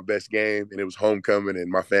 I had my best game, and it was homecoming, and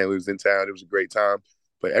my family was in town. It was a great time.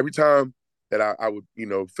 But every time that I would,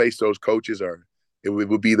 face those coaches, or it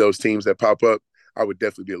would be those teams that pop up, I would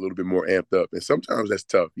definitely be a little bit more amped up. And sometimes that's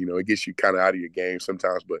tough. It gets you kind of out of your game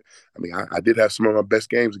sometimes. But I mean, I did have some of my best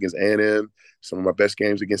games against A&M, some of my best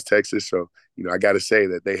games against Texas. So, I got to say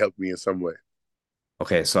that they helped me in some way.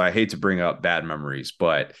 Okay, so I hate to bring up bad memories,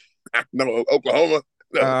 but No, Oklahoma.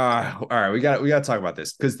 No. all right, we got to talk about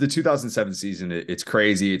this because the 2007 season, it's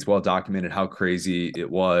crazy. It's well documented how crazy it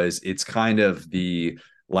was. It's kind of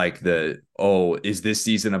oh, is this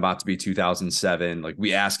season about to be 2007? Like,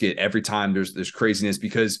 we ask it every time there's craziness,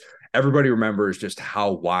 because everybody remembers just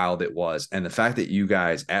how wild it was. And the fact that you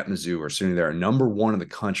guys at Mizzou are sitting there number 1 in the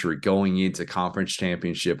country going into conference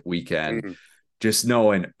championship weekend, Mm-hmm. just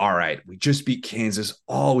knowing, all right, we just beat Kansas.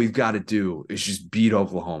 All we've got to do is just beat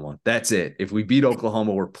Oklahoma. That's it. If we beat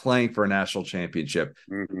Oklahoma, we're playing for a national championship.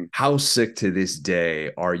 Mm-hmm. How sick to this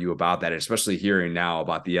day are you about that? Especially hearing now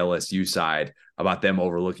about the LSU side, about them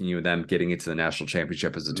overlooking you and them getting into the national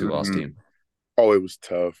championship as a 2-loss Mm-hmm. team. Oh, it was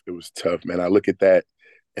tough. It was tough, man. I look at that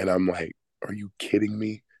and I'm like, are you kidding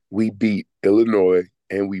me? We beat Illinois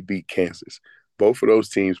and we beat Kansas. Both of those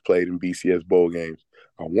teams played in BCS bowl games.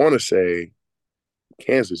 I want to say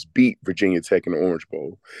Kansas beat Virginia Tech in the Orange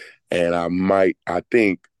Bowl. And I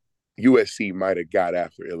think USC might have got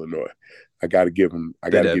after Illinois. I got to give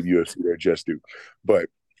USC their just due. But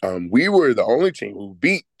we were the only team who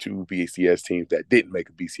beat 2 BCS teams that didn't make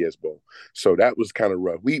a BCS bowl. So that was kind of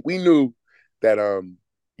rough. We knew that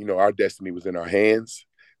our destiny was in our hands,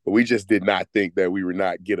 but we just did not think that we would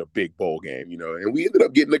not get a big bowl game, And we ended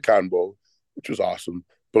up getting the Cotton Bowl, which was awesome.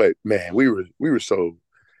 But man, we were so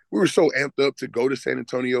amped up to go to San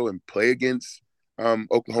Antonio and play against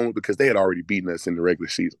Oklahoma because they had already beaten us in the regular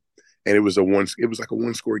season. And it was like a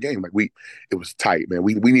 1-score game. It was tight, man.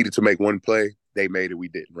 We needed to make one play. They made it. We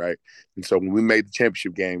didn't, right? And so when we made the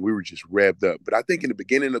championship game, we were just revved up. But I think in the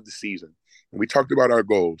beginning of the season, when we talked about our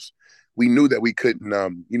goals, we knew that we couldn't,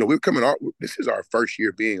 we were coming off. This is our first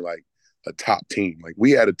year being like a top team. Like,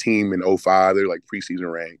 we had a team in 05, they're like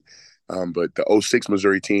preseason ranked. But the 06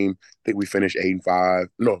 Missouri team, I think we finished 8-5.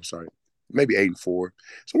 No, sorry, maybe 8-4.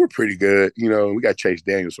 So we're pretty good. We got Chase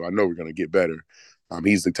Daniels, so I know we're going to get better.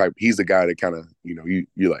 He's the guy that kind of,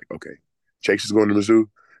 you're like, okay, Chase is going to Mizzou.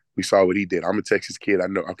 We saw what he did. I'm a Texas kid. I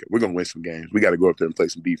know, okay, we're going to win some games. We got to go up there and play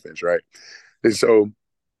some defense, right? And so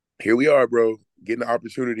here we are, bro, getting the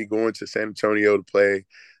opportunity going to San Antonio to play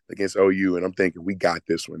against OU. And I'm thinking, we got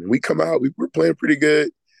this one. And we come out, we're playing pretty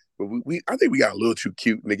good. But I think we got a little too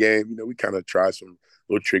cute in the game. We kind of tried some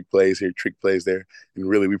little trick plays here, trick plays there. And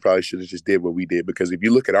really, we probably should have just did what we did. Because if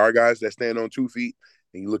you look at our guys that stand on 2 feet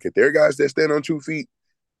and you look at their guys that stand on 2 feet,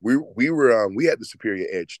 we had the superior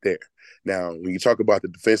edge there. Now, when you talk about the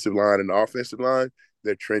defensive line and the offensive line,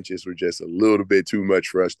 their trenches were just a little bit too much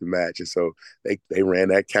for us to match. And so they ran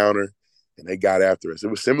that counter and they got after us. It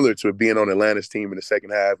was similar to being on Atlanta's team in the second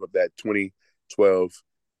half of that 2012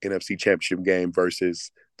 NFC Championship game versus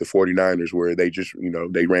the 49ers, where they just,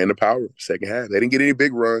 they ran the power second half. They didn't get any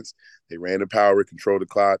big runs. They ran the power, controlled the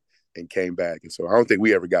clock, and came back. And so I don't think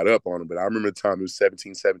we ever got up on them, but I remember the time it was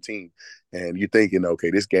 17-17, and you're thinking, okay,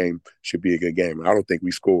 this game should be a good game. And I don't think we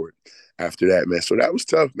scored after that, man. So that was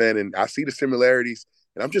tough, man. And I see the similarities,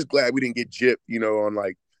 and I'm just glad we didn't get gypped, on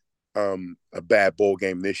like a bad bowl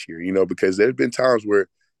game this year, because there's been times where,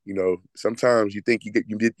 sometimes you think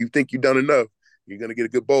you think you've done enough. You're gonna get a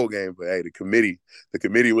good bowl game, but hey, the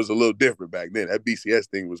committee was a little different back then. That BCS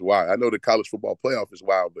thing was wild. I know the college football playoff is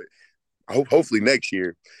wild, but hopefully next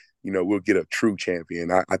year, we'll get a true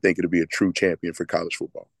champion. I think it'll be a true champion for college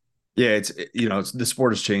football. Yeah, it's the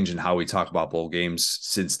sport has changed in how we talk about bowl games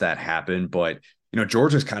since that happened, but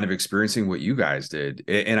Georgia's kind of experiencing what you guys did,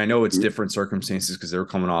 and I know it's different circumstances because they're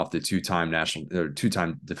coming off the two-time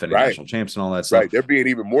defending national champs and all that stuff. Right, they're being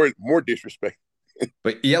even more disrespectful.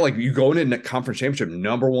 But yeah, like you going into conference championship,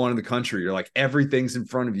 #1 in the country, you're like, everything's in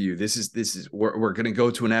front of you. This is we're going to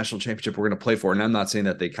go to a national championship. We're going to play for it. And I'm not saying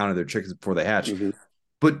that they counted their chickens before they hatched,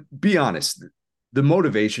 but be honest, the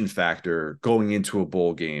motivation factor going into a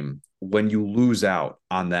bowl game when you lose out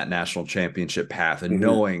on that national championship path and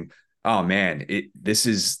knowing, oh man, this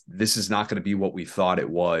is not going to be what we thought it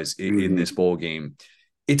was in this bowl game.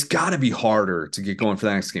 It's got to be harder to get going for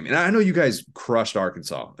the next game. And I know you guys crushed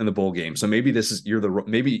Arkansas in the bowl game. So maybe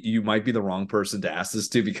maybe you might be the wrong person to ask this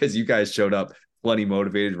to, because you guys showed up plenty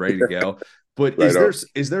motivated, ready to go. But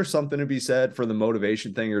is there something to be said for the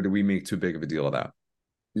motivation thing, or do we make too big of a deal of that?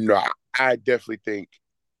 No, I definitely think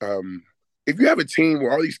if you have a team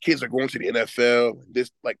where all these kids are going to the NFL,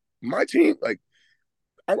 like my team, like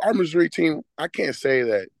our Missouri team, I can't say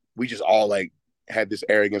that we just all like had this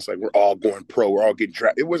arrogance, like we're all going pro, we're all getting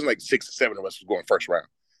drafted. It wasn't like 6 or 7 of us was going first round.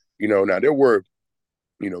 Now there were,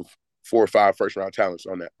 4 or 5 first round talents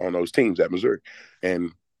on those teams at Missouri.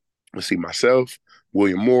 And let's see, myself,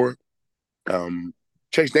 William Moore,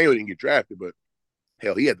 Chase Daniel didn't get drafted, but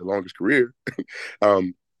hell, he had the longest career.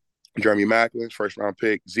 Jeremy Macklin, first round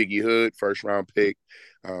pick, Ziggy Hood, first round pick,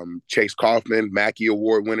 Chase Kaufman, Mackey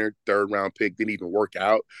Award winner, 3rd round pick, didn't even work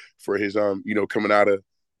out for his coming out of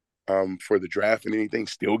for the draft and anything,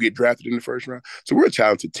 still get drafted in the first round. So we're a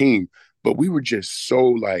talented team, but we were just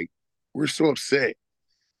we're so upset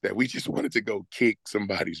that we just wanted to go kick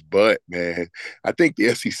somebody's butt, man. I think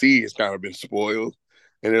the SEC has kind of been spoiled,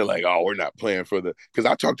 and they're like, oh, we're not playing for because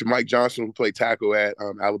I talked to Mike Johnson, who played tackle at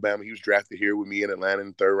Alabama. He was drafted here with me in Atlanta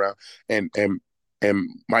in the 3rd round. And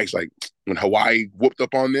Mike's like, when Hawaii whooped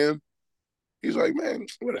up on them, he's like, man,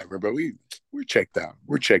 whatever, bro. We're checked out.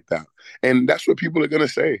 We're checked out. And that's what people are going to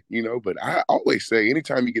say, But I always say,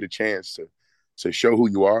 anytime you get a chance to show who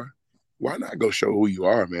you are, why not go show who you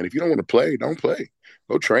are, man? If you don't want to play, don't play.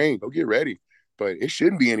 Go train. Go get ready. But it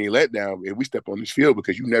shouldn't be any letdown if we step on this field,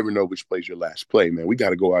 because you never know which play's your last play, man. We got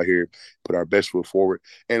to go out here, put our best foot forward.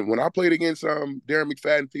 And when I played against Darren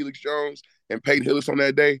McFadden, Felix Jones, and Peyton Hillis on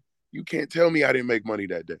that day, you can't tell me I didn't make money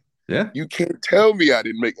that day. Yeah. You can't tell me I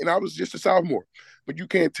didn't make, and I was just a sophomore, but you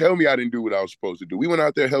can't tell me I didn't do what I was supposed to do. We went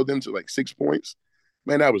out there, held them to like 6 points.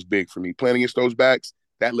 Man, that was big for me. Playing against those backs,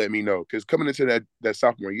 that let me know. Because coming into that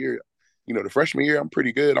sophomore year, the freshman year, I'm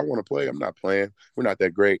pretty good. I want to play. I'm not playing. We're not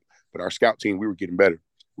that great. But our scout team, we were getting better.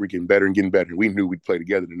 We're getting better and getting better. We knew we'd play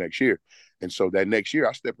together the next year. And so that next year,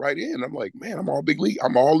 I stepped right in. I'm like, man, I'm all big league.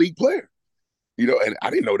 I'm all league player. And I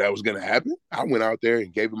didn't know that was going to happen. I went out there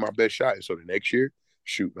and gave it my best shot. And so the next year,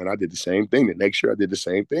 shoot, man, I did the same thing. The next year, I did the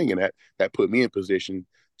same thing. And that put me in position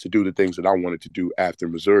to do the things that I wanted to do after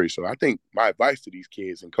Missouri. So I think my advice to these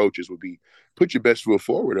kids and coaches would be, put your best foot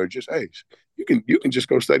forward, or just, hey, you can just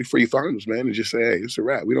go study for your finals, man, and just say, hey, it's a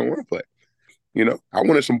wrap. We don't want to play. I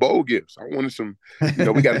wanted some bowl gifts. I wanted some,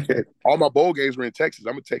 we got to all my bowl games were in Texas.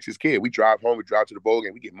 I'm a Texas kid. We drive home, we drive to the bowl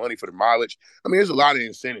game, we get money for the mileage. I mean, there's a lot of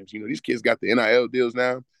incentives. These kids got the NIL deals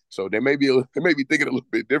now. So they may be thinking a little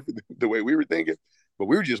bit different than the way we were thinking. But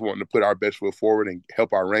we were just wanting to put our best foot forward and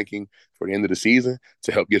help our ranking for the end of the season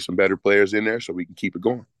to help get some better players in there so we can keep it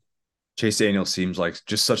going. Chase Daniel seems like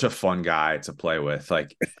just such a fun guy to play with.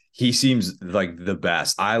 Like, he seems like the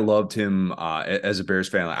best. I loved him as a Bears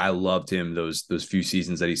fan. Like, I loved him those few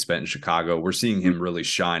seasons that he spent in Chicago. We're seeing him really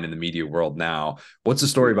shine in the media world now. What's the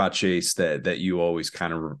story about Chase that you always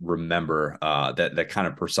kind of remember that kind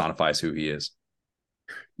of personifies who he is?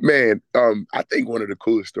 Man, I think one of the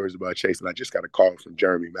coolest stories about Chase, and I just got a call from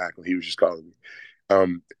Jeremy Macklin. He was just calling me.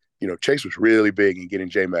 Chase was really big in getting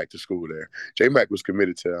J-Mac to school there. J-Mac was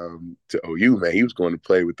committed to OU, man. He was going to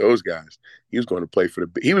play with those guys. He was going to play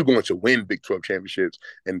he was going to win Big 12 championships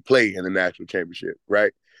and play in the national championship,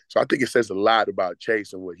 right? So I think it says a lot about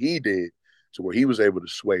Chase and what he did to where he was able to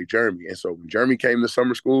sway Jeremy. And so when Jeremy came to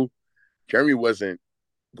summer school, Jeremy wasn't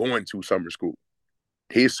going to summer school.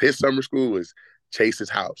 His summer school was Chase's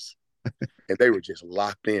house. And they were just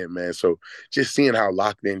locked in, man. So just seeing how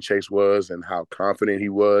locked in Chase was and how confident he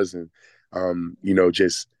was, and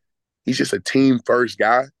he's just a team first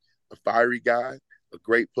guy, a fiery guy, a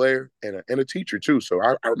great player, and a teacher too. So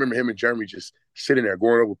I remember him and Jeremy just sitting there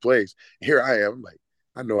going over plays. Here I am, like,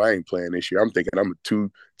 I know I ain't playing this year. I'm thinking I'm a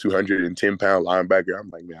 210-pound linebacker. I'm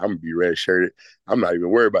like, man, I'm gonna be red shirted. I'm not even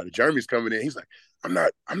worried about it. Jeremy's coming in. He's like, I'm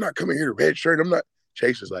not coming here to red shirt. I'm not.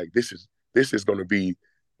 Chase is like, this is gonna be,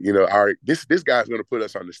 this guy's gonna put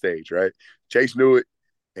us on the stage, right? Chase knew it,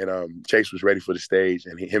 and Chase was ready for the stage,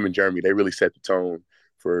 and him and Jeremy, they really set the tone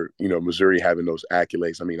for Missouri having those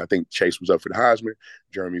accolades. I mean, I think Chase was up for the Heisman,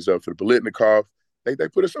 Jeremy's up for the Biletnikoff. They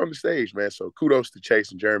put us on the stage, man. So kudos to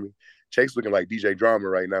Chase and Jeremy. Chase looking like DJ Drama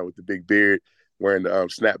right now with the big beard, wearing the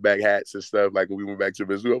snapback hats and stuff. Like when we went back to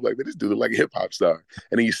Mizzou, I'm like, man, this dude look like a hip hop star.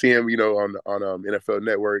 And then you see him, on NFL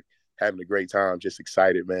Network having a great time, just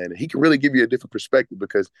excited, man. And he can really give you a different perspective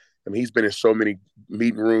because he's been in so many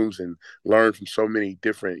meeting rooms and learned from so many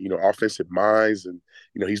different offensive minds, and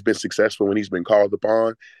he's been successful when he's been called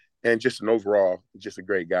upon. And just an overall, just a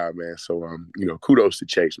great guy, man. So kudos to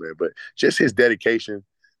Chase, man. But just his dedication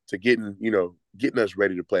to getting us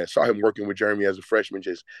ready to play. I saw him working with Jeremy as a freshman,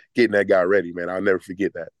 just getting that guy ready, man. I'll never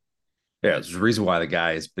forget that. Yeah, there's a reason why the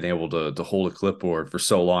guy has been able to hold a clipboard for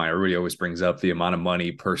so long. Everybody always brings up the amount of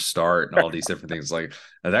money per start and all these different things. Like,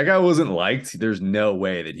 that guy wasn't liked. There's no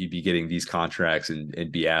way that he'd be getting these contracts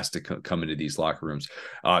and be asked to come into these locker rooms.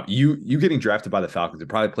 You getting drafted by the Falcons, it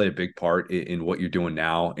probably played a big part in what you're doing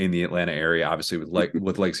now in the Atlanta area, obviously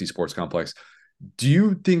with Legacy Sports Complex. Do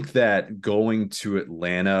you think that going to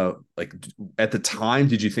Atlanta, like at the time,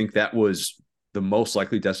 did you think that was the most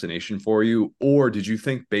likely destination for you? Or did you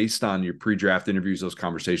think based on your pre-draft interviews, those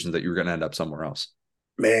conversations, that you were going to end up somewhere else?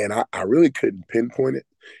 Man, I really couldn't pinpoint it,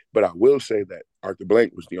 but I will say that Arthur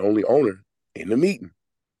Blank was the only owner in the meeting.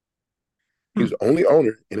 He was the only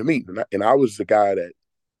owner in the meeting. And I was the guy that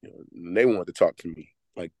they wanted to talk to me.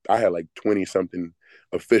 Like, I had like 20-something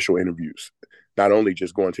official interviews, not only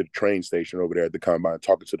just going to the train station over there at the combine,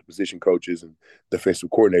 talking to the position coaches and defensive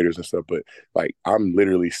coordinators and stuff, but like I'm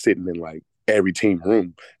literally sitting in like every team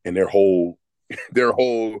room, and their whole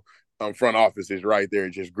front office is right there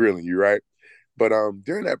just grilling you, right? But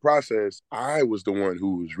during that process, I was the one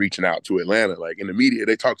who was reaching out to Atlanta. Like in the media,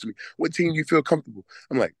 they talk to me, what team do you feel comfortable?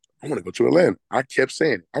 I'm like, I want to go to Atlanta. I kept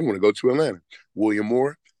saying, I want to go to Atlanta. William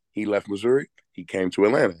Moore, he left Missouri. He came to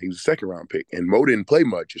Atlanta. He was a second-round pick. And Mo didn't play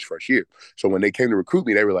much his first year. So when they came to recruit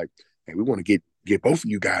me, they were like, hey, we want to get both of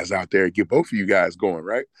you guys out there, get both of you guys going,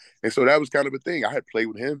 right? And so that was kind of a thing. I had played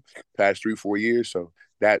with him past 3-4 years. So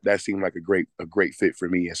that seemed like a great fit for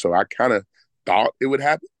me. And so I kind of thought it would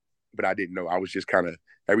happen, but I didn't know. I was just kind of,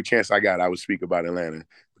 every chance I got, I would speak about Atlanta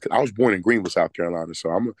because I was born in Greenville, South Carolina. So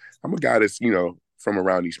I'm a guy that's, from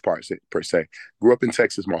around these parts per se. Grew up in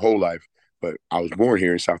Texas my whole life, but I was born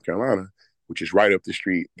here in South Carolina, which is right up the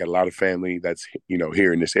street. Got a lot of family that's,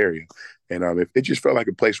 here in this area. And it just felt like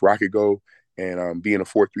a place where I could go and be in a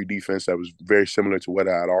 4-3 defense that was very similar to what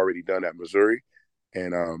I had already done at Missouri.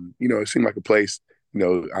 And, it seemed like a place,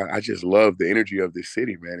 I just love the energy of this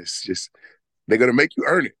city, man. It's just, they're going to make you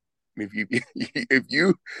earn it. If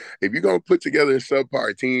you're going to put together a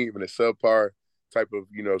subpar team and a subpar type of,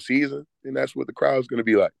 season, then that's what the crowd's going to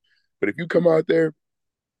be like. But if you come out there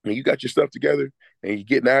and you got your stuff together and you're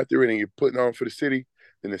getting after it and you're putting on for the city,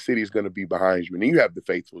 then the city is going to be behind you. And then you have the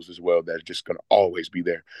faithfuls as well that are just going to always be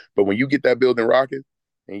there. But when you get that building rocking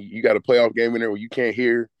and you got a playoff game in there where you can't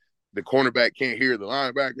hear, the cornerback can't hear the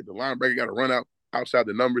linebacker got to run outside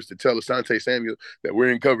the numbers to tell Asante Samuel that we're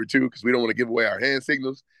in cover 2 because we don't want to give away our hand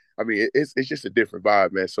signals. I mean, it's just a different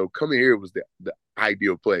vibe, man. So coming here was the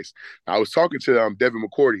ideal place. I was talking to Devin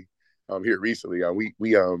McCourty here recently.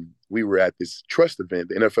 We were at this trust event,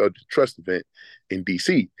 the NFL trust event in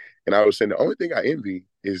DC, and I was saying the only thing I envy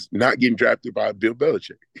is not getting drafted by Bill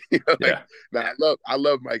Belichick. Yeah. Now I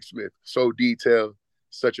love Mike Smith, so detailed,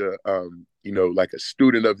 such a like a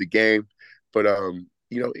student of the game, but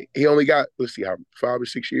he only got, let's see, how 5 or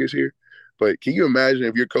 6 years here. But can you imagine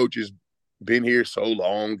if your coach has been here so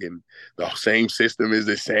long and the same system is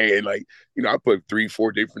the same? Like, I put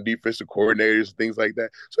 3-4 different defensive coordinators and things like that.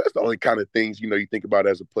 So that's the only kind of things, you think about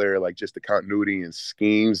as a player, like just the continuity and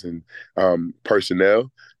schemes and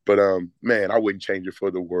personnel. But man, I wouldn't change it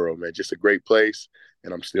for the world, man. Just a great place,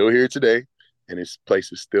 and I'm still here today, and this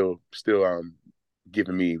place is still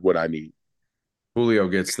giving me what I need. Julio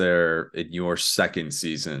gets there in your second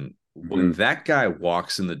season. When Mhm. that guy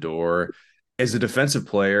walks in the door as a defensive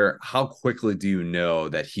player, how quickly do you know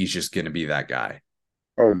that he's just going to be that guy?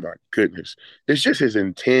 Oh my goodness, it's just his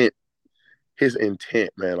intent,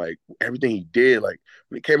 man. Like everything he did, like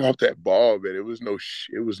when he came off that ball, man, it was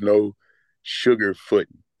no sugar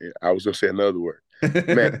footing. I was gonna say another word,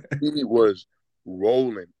 man. He was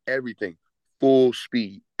rolling everything, full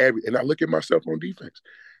speed, and I look at myself on defense.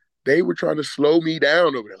 They were trying to slow me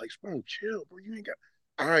down over there. Like, Spoon, chill, bro. You ain't got.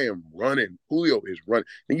 I am running. Julio is running.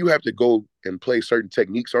 Then you have to go and play certain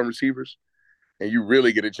techniques on receivers, and you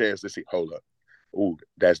really get a chance to see. Hold up, ooh,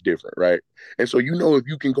 that's different, right? And so if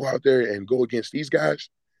you can go out there and go against these guys,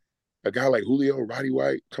 a guy like Julio, Roddy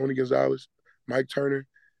White, Tony Gonzalez, Mike Turner,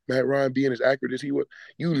 Matt Ryan being as accurate as he was,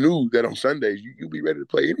 you knew that on Sundays you'd be ready to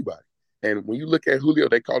play anybody. And when you look at Julio,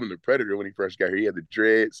 they called him the Predator when he first got here. He had the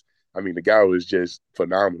dreads. I mean, the guy was just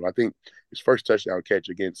phenomenal. I think his first touchdown catch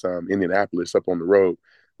against Indianapolis up on the road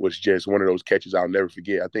was just one of those catches I'll never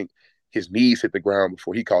forget. I think his knees hit the ground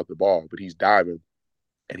before he caught the ball, but he's diving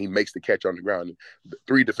and he makes the catch on the ground. And the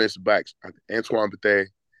three defensive backs, Antoine Bethea,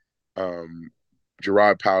 um,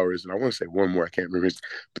 Gerard Powers, and I want to say one more, I can't remember,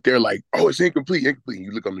 but they're like, oh, it's incomplete. And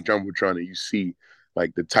you look on the Jumbotron and you see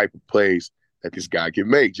like the type of plays that this guy can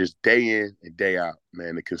make just day in and day out,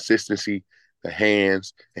 man. The consistency, the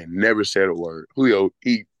hands, and never said a word. Julio,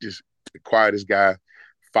 he just the quietest guy,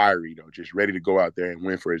 fiery though, just ready to go out there and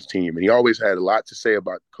win for his team. And he always had a lot to say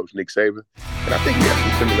about Coach Nick Saban. And I think he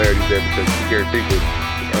has some similarities there because Gary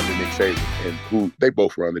Dinklage was under Nick Saban and who they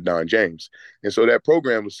both were under Don James. And so that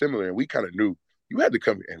program was similar, and we kind of knew you had to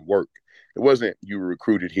come and work. It wasn't you were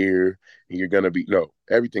recruited here and you're gonna be no.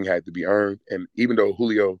 Everything had to be earned. And even though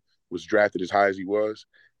Julio was drafted as high as he was,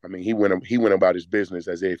 I mean he went about his business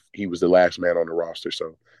as if he was the last man on the roster.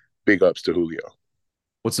 So big ups to Julio.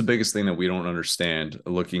 What's the biggest thing that we don't understand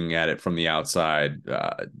looking at it from the outside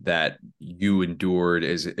that you endured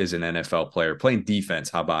as an NFL player playing defense?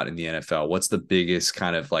 How about in the NFL? What's the biggest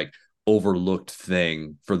kind of like overlooked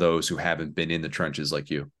thing for those who haven't been in the trenches like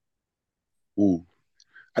you? Ooh,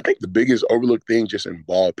 I think the biggest overlooked thing just in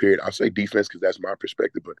ball period, I'll say defense because that's my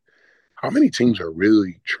perspective, but how many teams are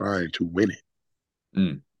really trying to win it?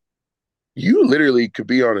 Mm. You literally could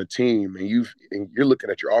be on a team and you're looking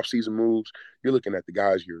at your offseason moves, you're looking at the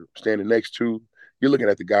guys you're standing next to, you're looking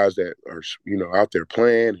at the guys that are out there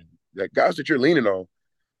playing, and that guys that you're leaning on,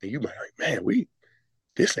 and you might like, man,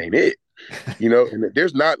 this ain't it. And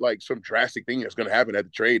there's not like some drastic thing that's gonna happen at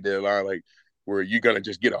the trade deadline, like where you're gonna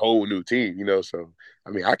just get a whole new team. So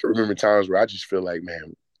I mean, I can remember times where I just feel like,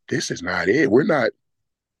 man, this is not it. We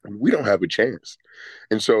don't have a chance.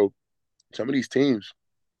 And so some of these teams,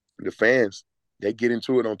 the fans, they get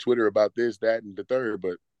into it on Twitter about this, that, and the third,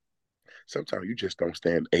 but sometimes you just don't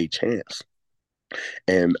stand a chance.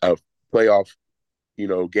 And a playoff,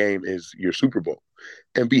 game is your Super Bowl,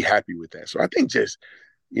 and be happy with that. So I think just,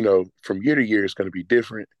 from year to year, it's going to be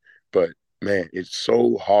different, but man, it's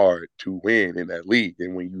so hard to win in that league.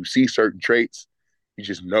 And when you see certain traits, you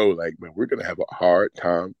just know, like, man, we're going to have a hard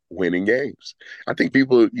time winning games. I think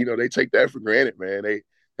people, they take that for granted, man.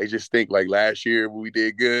 They just think like last year when we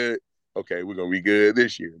did good, okay, we're going to be good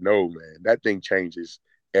this year. No, man, that thing changes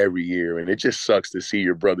every year. And it just sucks to see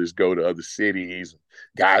your brothers go to other cities,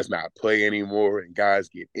 guys not play anymore, and guys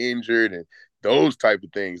get injured and those type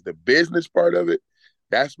of things. The business part of it,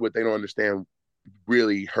 that's what they don't understand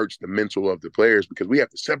really hurts the mental of the players, because we have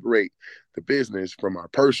to separate the business from our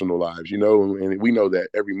personal lives, and we know that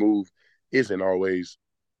every move isn't always,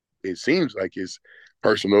 it seems like it's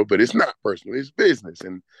personal, but it's not personal, it's business.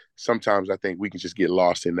 And sometimes I think we can just get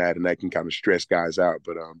lost in that, and that can kind of stress guys out.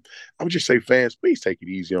 But I would just say, fans, please take it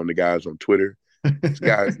easy on the guys on Twitter. These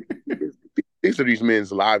guys, these are these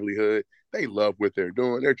men's livelihood. They love what they're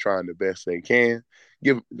doing. They're trying the best they can.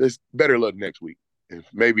 Give this better luck next week. If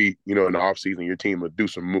maybe, in the offseason, your team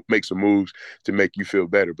will make some moves to make you feel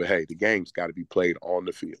better. But hey, the game's got to be played on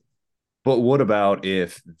the field. But what about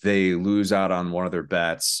if they lose out on one of their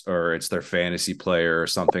bets, or it's their fantasy player or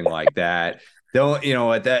something like that? Don't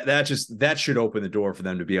that should open the door for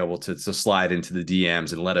them to be able to slide into the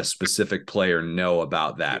DMs and let a specific player know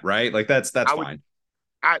about that, right? Like that's fine.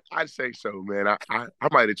 I'd say so, man. I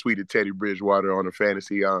might have tweeted Teddy Bridgewater on a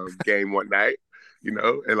fantasy game one night,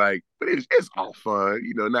 and like, but it's all fun,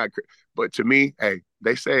 not. But to me, hey,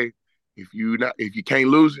 they say if you can't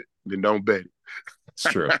lose it, then don't bet it. It's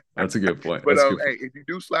true. That's a good point. But That's a good point. hey, if you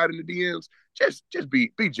do slide in the DMs, just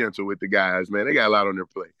be gentle with the guys, man. They got a lot on their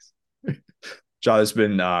plates. John, it's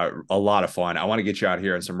been a lot of fun. I want to get you out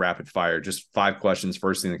here on some rapid fire. Just 5 questions.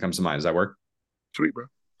 First thing that comes to mind. Does that work? Sweet, bro.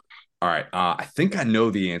 All right. I think I know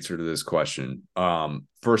the answer to this question.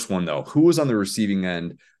 First one, though. Who was on the receiving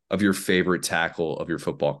end of your favorite tackle of your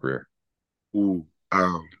football career? Ooh,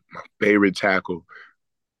 my favorite tackle,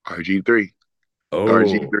 RG3. Oh,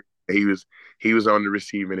 RG3. He was on the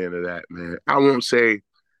receiving end of that, man. I won't say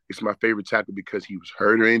it's my favorite tackle because he was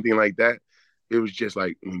hurt or anything like that. It was just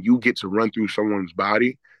like when you get to run through someone's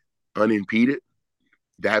body unimpeded,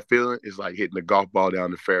 that feeling is like hitting a golf ball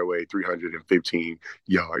down the fairway 315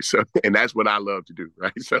 yards. So, and that's what I love to do,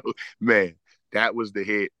 right? So, man, that was the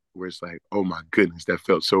hit where it's like, oh my goodness, that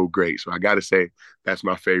felt so great. So I got to say, that's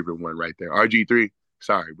my favorite one right there. RG3,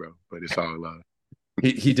 sorry, bro, but it's all love.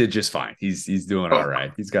 he did just fine. He's doing all Oh,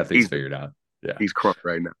 right. He's got things he's figured out. Yeah. he's crunk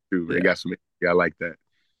right now too, man. He Yeah. got some. Yeah, I like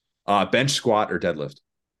that. Bench squat or deadlift?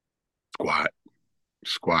 Squat,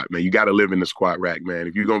 squat, man. You got to live in the squat rack, man.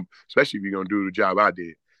 If you're gonna, especially if you're gonna do the job I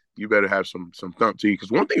did, you better have some thump to you.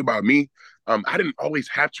 Because one thing about me, I didn't always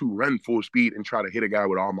have to run full speed and try to hit a guy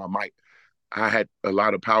with all my might. I had a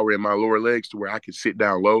lot of power in my lower legs to where I could sit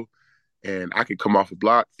down low and I could come off a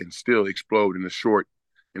block and still explode in a short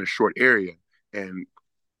area. And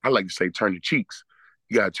I like to say turn the cheeks.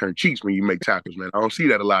 You gotta turn cheeks when you make tackles, man. I don't see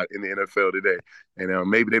that a lot in the NFL today, and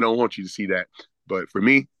maybe they don't want you to see that. But for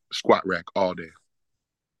me, squat rack all day.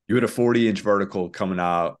 You had a 40-inch vertical coming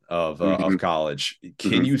out of Mm-hmm. college.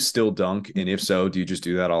 Can Mm-hmm. you still dunk? And if so, do you just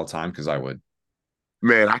do that all the time? Because I would.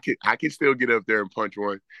 Man, I can still get up there and punch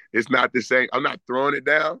one. It's not the same. I'm not throwing it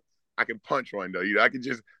down. I can punch one though. I can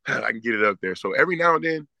just I can get it up there. So every now and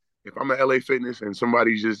then, if I'm at LA Fitness and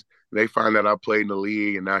somebody's just they find that I played in the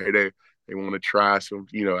league and now here they want to try some,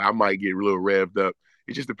 I might get a little revved up.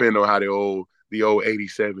 It just depends on how the old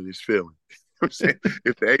 87 is feeling. I'm saying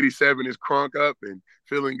if the 87 is crunk up and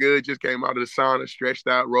feeling good, just came out of the sauna, stretched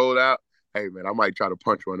out, rolled out. Hey man, I might try to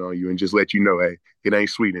punch one on you and just let you know, hey, it ain't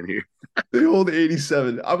sweet in here. The old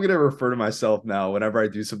 87. I'm gonna refer to myself now whenever I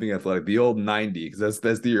do something athletic. The old 90, because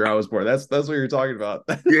that's the year I was born. That's what you're talking about.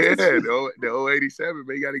 Yeah, the old 87,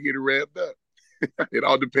 man, you got to get it revved up. It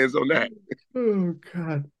all depends on that. Oh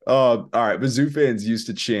God. All right. Mizzou fans used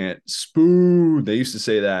to chant "spoon." They used to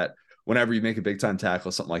say that whenever you make a big time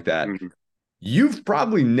tackle, something like that. Mm-hmm. You've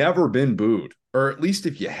probably never been booed, or at least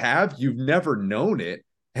if you have, you've never known it.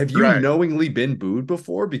 Have you Right, knowingly been booed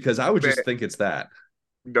before? Because I would man. just think it's that.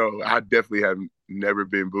 No, I definitely have never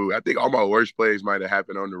been booed. I think all my worst plays might have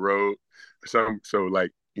happened on the road. So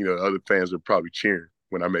like other fans were probably cheering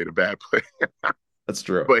when I made a bad play. That's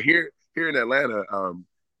true. But here in Atlanta,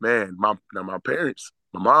 man, my parents,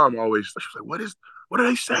 my mom always she was like, what are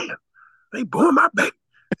they saying? They booing my baby.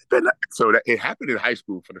 So that it happened in high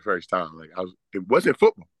school for the first time. Like it wasn't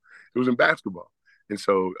football, it was in basketball. And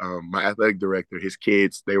so my athletic director, his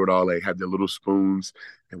kids, they would all like have their little spoons,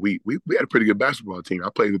 and we had a pretty good basketball team. I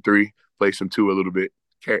played the three, played some two a little bit,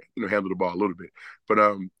 handle the ball a little bit. But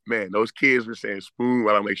man, those kids were saying spoon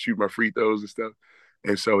while I like shoot my free throws and stuff.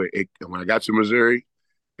 And so when I got to Missouri,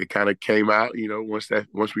 it kind of came out.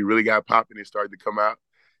 Once we really got popping, it started to come out.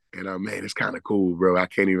 And man, it's kind of cool, bro. I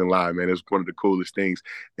can't even lie, man. It's one of the coolest things.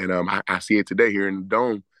 And I see it today here in the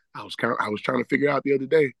dome. I was trying to figure out the other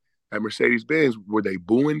day at Mercedes Benz, were they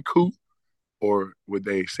booing Coup or were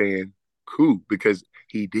they saying Coup? Because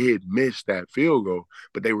he did miss that field goal,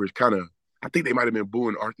 but they were I think they might have been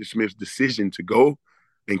booing Arthur Smith's decision to go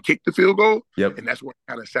and kick the field goal. Yep. And that's what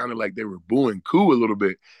kind of sounded like they were booing Coup a little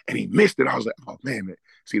bit. And he missed it. I was like, oh man.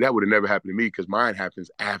 See, that would have never happened to me because mine happens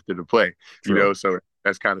after the play, True. so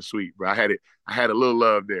that's kind of sweet, bro. I had a little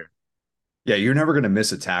love there. Yeah, you're never going to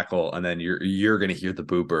miss a tackle, and then you're going to hear the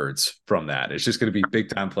boo birds from that. It's just going to be big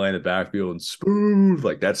time play in the backfield and spoon.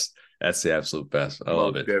 Like that's the absolute best. I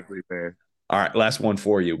love Most it. definitely, man. All right, last one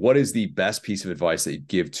for you. What is the best piece of advice that you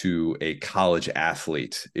give to a college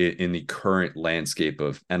athlete in the current landscape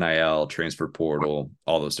of NIL, transfer portal,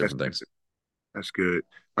 all those different things? That's good.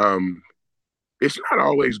 It's not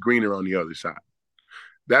always greener on the other side.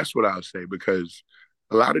 That's what I'll say because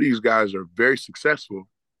a lot of these guys are very successful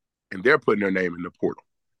and they're putting their name in the portal.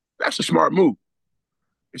 That's a smart move.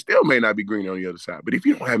 It still may not be green on the other side, but if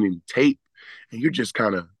you don't have any tape and you're just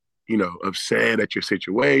kind of, upset at your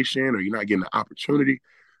situation or you're not getting the opportunity,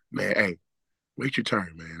 man, hey, wait your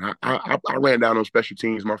turn, man. I ran down on special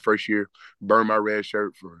teams my first year, burned my red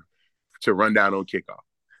shirt to run down on kickoff.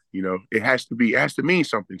 It has to mean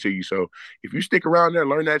something to you. So if you stick around there,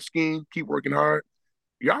 learn that scheme, keep working hard,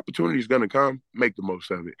 your opportunity is going to come. Make the most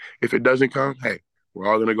of it. If it doesn't come, hey, we're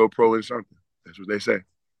all going to go pro in something. That's what they say.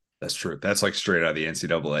 That's true. That's like straight out of the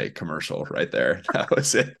NCAA commercial right there. That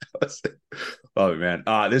was it. That was it. Oh man,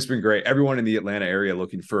 this has been great. Everyone in the Atlanta area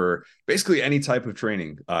looking for basically any type of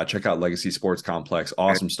training, check out Legacy Sports Complex.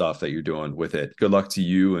 Awesome stuff that you're doing with it. Good luck to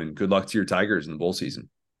you, and good luck to your Tigers in the bowl season.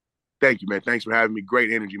 Thank you, man. Thanks for having me.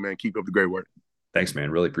 Great energy, man. Keep up the great work. Thanks,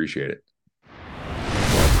 man. Really appreciate it.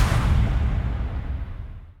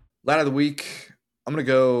 Line of the week. I'm going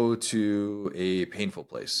to go to a painful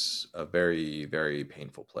place, a very, very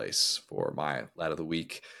painful place for my line of the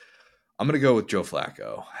week. I'm going to go with Joe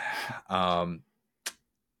Flacco.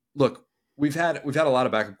 Look, we've had a lot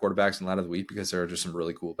of backup quarterbacks in line of the week because there are just some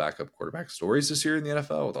really cool backup quarterback stories this year in the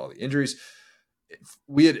NFL with all the injuries. If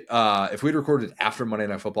we had recorded after Monday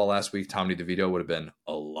Night Football last week, Tommy DeVito would have been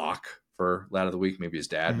a lock for line of the week. Maybe his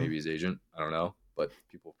dad, maybe his agent. I don't know, but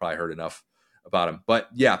people probably heard enough about him. But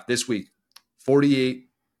yeah, this week, 48.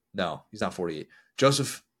 No, he's not 48.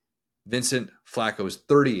 Joseph Vincent Flacco is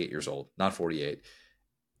 38 years old, not 48.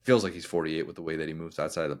 Feels like he's 48 with the way that he moves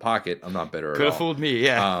outside of the pocket. I'm not bitter at all. Could have fooled me,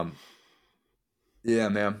 yeah. Yeah,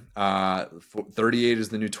 man. 38 is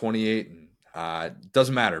the new 28. And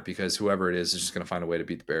doesn't matter because whoever it is just going to find a way to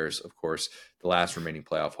beat the Bears. Of course, the last remaining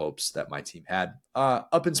playoff hopes that my team had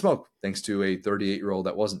up in smoke thanks to a 38-year-old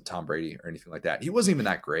that wasn't Tom Brady or anything like that. He wasn't even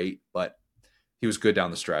that great, but he was good down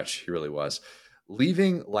the stretch. He really was.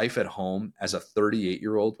 Leaving life at home as a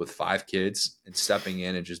 38-year-old with 5 kids and stepping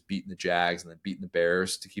in and just beating the Jags and then beating the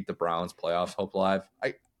Bears to keep the Browns' playoff hope alive.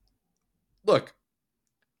 Look,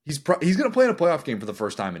 he's going to play in a playoff game for the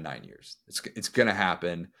first time in 9 years. It's going to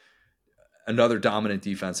happen. Another dominant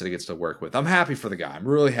defense that he gets to work with. I'm happy for the guy. I'm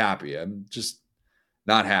really happy. I'm just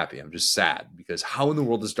not happy. I'm just sad because how in the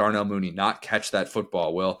world does Darnell Mooney not catch that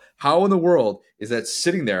football? Will, how in the world is that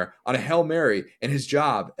sitting there on a Hail Mary and his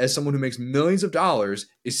job as someone who makes millions of dollars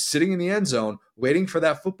is sitting in the end zone waiting for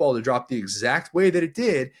that football to drop the exact way that it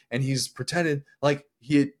did, and he's pretended like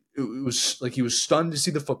it was like he was stunned to see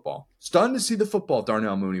the football. Stunned to see the football,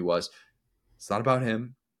 Darnell Mooney was. It's not about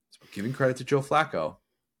him. It's about giving credit to Joe Flacco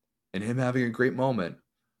and him having a great moment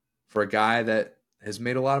for a guy that has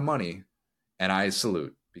made a lot of money. And I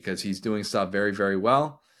salute because he's doing stuff very, very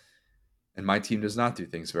well. And my team does not do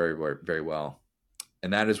things very, very, very well.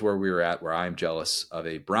 And that is where we were at, where I'm jealous of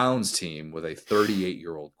a Browns team with a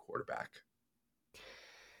 38-year-old quarterback.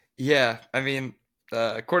 Yeah, I mean,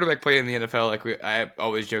 quarterback play in the NFL, I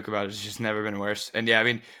always joke about, it's just never been worse. And yeah, I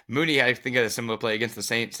mean, Mooney, I think, had a similar play against the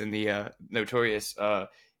Saints in the notorious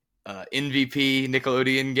MVP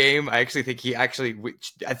Nickelodeon game. I actually think I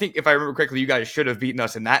think if I remember correctly, you guys should have beaten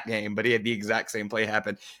us in that game, but he had the exact same play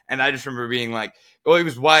happen. And I just remember being like, well, he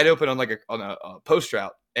was wide open on a post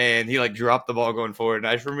route and he like dropped the ball going forward. And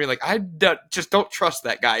I just remember being like, just don't trust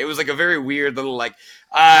that guy. It was like a very weird little, like,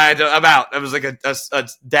 I'm out. I was like a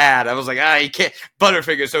dad. I was like, he can't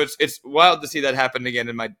Butterfinger. So it's wild to see that happen again.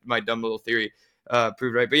 And my dumb little theory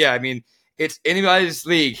proved right. But yeah, I mean, it's anybody's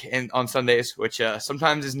league on Sundays, which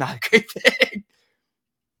sometimes is not a great thing.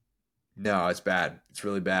 No, it's bad. It's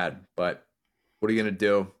really bad. But what are you going to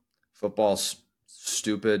do? Football's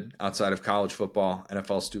stupid outside of college football.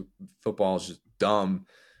 NFL football is just dumb.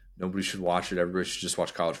 Nobody should watch it. Everybody should just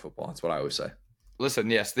watch college football. That's what I always say. Listen,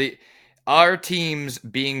 yes, our teams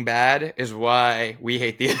being bad is why we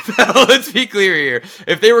hate the NFL. Let's be clear here.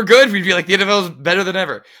 If they were good, we'd be like, the NFL is better than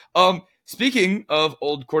ever. Speaking of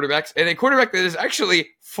old quarterbacks, and a quarterback that is actually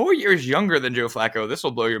 4 years younger than Joe Flacco, this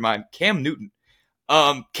will blow your mind, Cam Newton.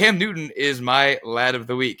 Cam Newton is my lad of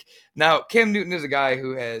the week. Now, Cam Newton is a guy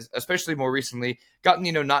who has, especially more recently, gotten,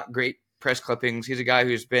 not great press clippings. He's a guy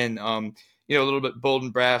who's been, a little bit bold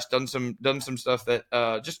and brash, done some stuff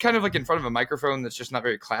that just kind of like in front of a microphone that's just not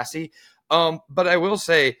very classy. But I will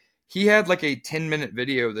say he had like a 10-minute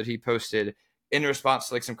video that he posted in response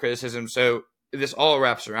to like some criticism. So this all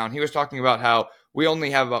wraps around. He was talking about how we only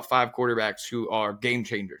have about 5 quarterbacks who are game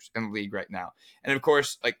changers in the league right now. And of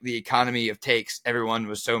course, like the economy of takes, everyone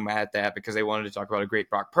was so mad at that because they wanted to talk about how great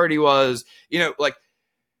Brock Purdy was, like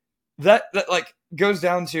that like goes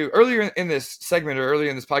down to earlier in this segment or earlier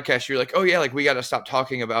in this podcast, you're like, oh yeah, like we got to stop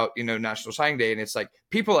talking about, National Signing Day. And it's like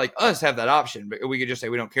people like us have that option, but we could just say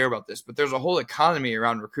we don't care about this. But there's a whole economy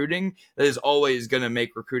around recruiting that is always going to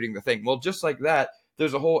make recruiting the thing. Well, just like that,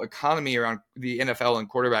 there's a whole economy around the NFL and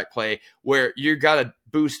quarterback play where you got to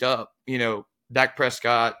boost up, Dak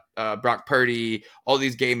Prescott, Brock Purdy, all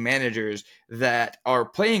these game managers that are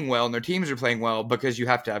playing well and their teams are playing well because you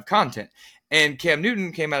have to have content. And Cam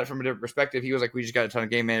Newton came at it from a different perspective. He was like, we just got a ton of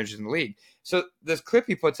game managers in the league. So this clip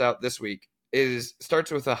he puts out this week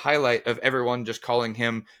starts with a highlight of everyone just calling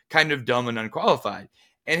him kind of dumb and unqualified.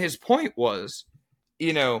 And his point was,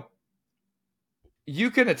 you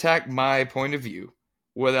can attack my point of view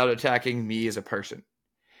without attacking me as a person.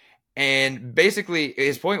 And basically,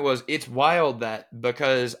 his point was, it's wild that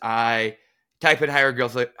because I type in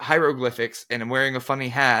hieroglyphics and I'm wearing a funny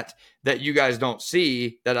hat, that you guys don't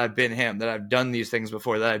see that I've been him, that I've done these things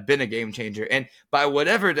before, that I've been a game changer. And by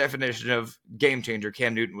whatever definition of game changer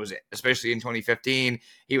Cam Newton was it, especially in 2015,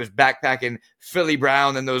 he was backpacking Philly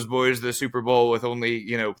Brown and those boys to the Super Bowl with only,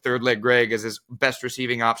 third leg Greg as his best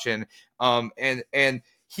receiving option. And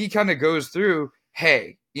he kind of goes through,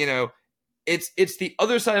 hey, it's the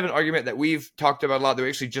other side of an argument that we've talked about a lot, that we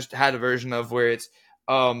actually just had a version of, where it's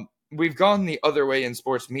we've gone the other way in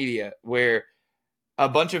sports media, where a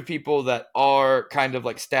bunch of people that are kind of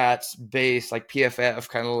like stats based, like PFF,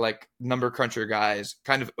 kind of like number cruncher guys,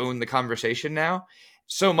 kind of own the conversation now.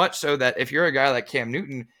 So much so that if you're a guy like Cam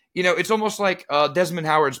Newton, it's almost like Desmond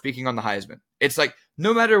Howard speaking on the Heisman. It's like,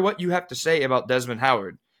 no matter what you have to say about Desmond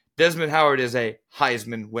Howard is a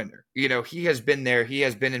Heisman winner. He has been there. He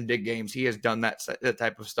has been in big games. He has done that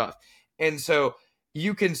type of stuff. And so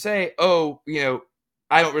you can say, oh,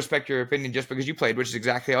 I don't respect your opinion just because you played, which is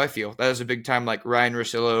exactly how I feel. That is a big time, like Ryan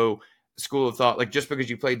Russillo school of thought. Like, just because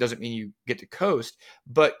you played doesn't mean you get to coast.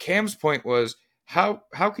 But Cam's point was, how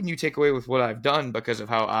can you take away with what I've done because of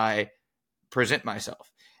how I present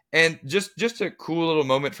myself? And just a cool little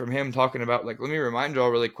moment from him talking about, like, let me remind you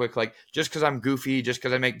all really quick, like, just because I'm goofy, just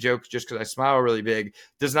because I make jokes, just because I smile really big,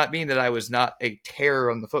 does not mean that I was not a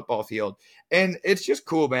terror on the football field. And it's just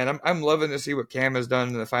cool, man. I'm loving to see what Cam has done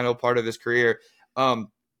in the final part of his career.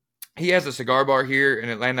 He has a cigar bar here in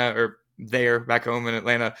Atlanta, or there back home in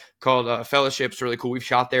Atlanta, called Fellowship's really cool. We've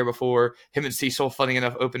shot there before. Him and Cecil, funny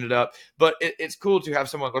enough, opened it up. But it's cool to have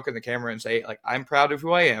someone look in the camera and say, like, I'm proud of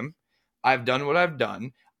who I am. I've done what I've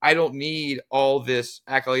done. I don't need all this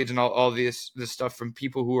accolades and all this stuff from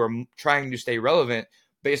people who are trying to stay relevant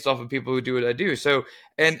based off of people who do what I do. So,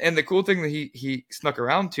 and the cool thing that he snuck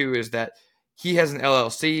around to is that he has an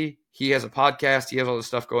LLC, he has a podcast, he has all this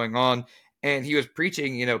stuff going on, and he was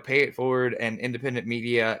preaching, pay it forward and independent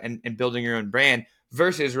media and building your own brand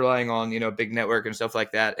versus relying on, big network and stuff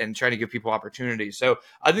like that and trying to give people opportunities. So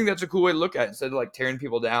I think that's a cool way to look at it. Instead of like tearing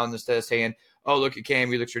people down, instead of saying, oh, look at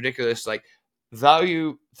Cam, he looks ridiculous, like,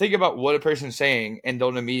 think about what a person's saying and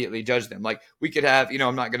don't immediately judge them. Like, we could have,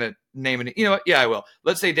 I'm not going to name it. You know what? Yeah, I will.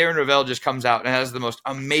 Let's say Darren Rovell just comes out and has the most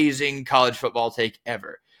amazing college football take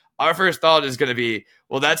ever. Our first thought is going to be,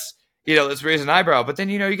 well, let's raise an eyebrow. But then,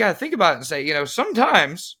 you got to think about it and say,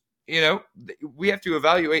 sometimes, we have to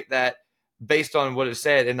evaluate that based on what is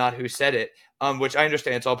said and not who said it. Which I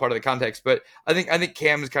understand it's all part of the context, but I think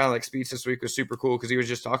Cam's kind of like speech this week was super cool because he was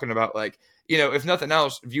just talking about, like, if nothing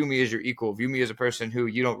else, view me as your equal, view me as a person who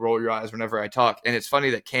you don't roll your eyes whenever I talk. And it's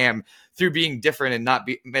funny that Cam, through being different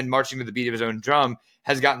and marching to the beat of his own drum,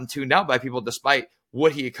 has gotten tuned out by people despite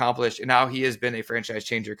what he accomplished and how he has been a franchise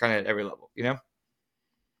changer kind of at every level.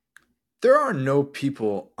 There are no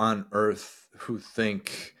people on earth who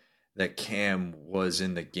think that Cam was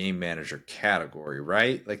in the game manager category,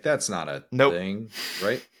 right? Like, that's not a thing,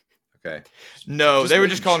 right? Okay. No, they were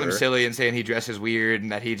just calling him silly and saying he dresses weird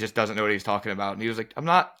and that he just doesn't know what he's talking about. And he was like,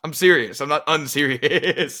 I'm serious. I'm not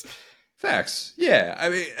unserious. Facts. Yeah. I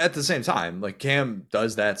mean, at the same time, like, Cam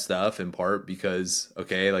does that stuff in part because,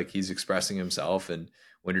 okay, like, he's expressing himself, and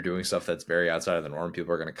when you're doing stuff that's very outside of the norm,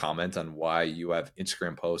 people are going to comment on why you have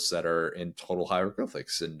Instagram posts that are in total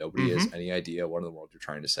hieroglyphics and nobody has any idea what in the world you're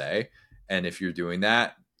trying to say. And if you're doing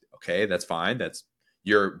that, okay, that's fine.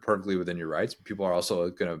 You're perfectly within your rights. But people are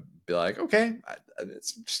also going to be like, okay,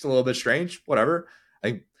 it's just a little bit strange, whatever.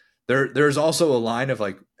 There's also a line of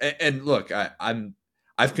like, and look,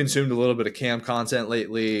 I've consumed a little bit of Cam content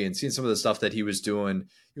lately and seen some of the stuff that he was doing.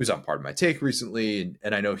 He was on Pardon My Take recently,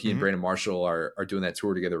 and I know he and Brandon Marshall are doing that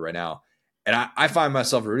tour together right now. And I find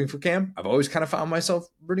myself rooting for Cam. I've always kind of found myself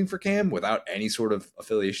rooting for Cam without any sort of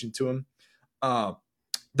affiliation to him.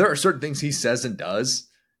 There are certain things he says and does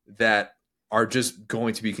that are just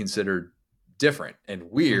going to be considered different and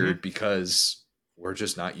weird because we're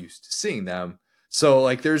just not used to seeing them. So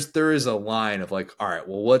like there is a line of like, all right,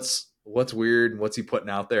 well, what's weird and what's he putting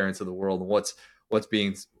out there into the world, and what's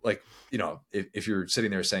being like, if you're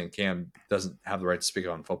sitting there saying Cam doesn't have the right to speak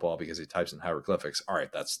on football because he types in hieroglyphics, all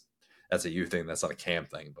right, that's a you thing, that's not a Cam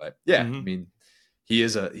thing. But yeah, I mean, he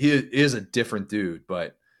is a different dude,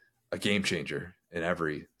 but a game changer in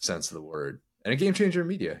every sense of the word, and a game changer in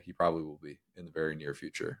media. He probably will be in the very near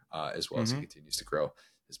future, as well as he continues to grow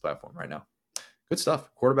his platform right now. Good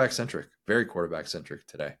stuff. Quarterback centric, very quarterback centric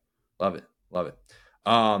today. Love it.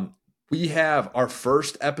 We have our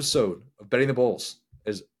first episode of Betting the Bulls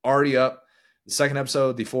is already up. The second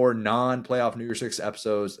episode, the 4 non-playoff New Year's Six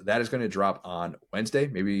episodes, that is going to drop on Wednesday.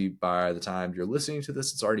 Maybe by the time you're listening to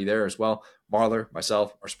this, it's already there as well. Marler,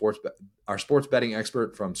 myself, our sports betting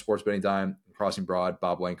expert from Sports Betting Time, Crossing Broad,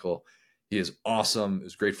 Bob Wankel. He is awesome. It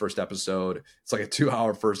was a great first episode. It's like a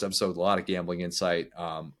 2-hour first episode with a lot of gambling insight,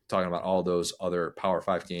 talking about all those other Power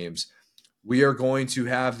 5 games. We are going to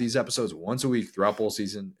have these episodes once a week throughout bowl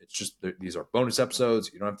season. It's just these are bonus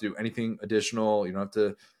episodes. You don't have to do anything additional. You don't have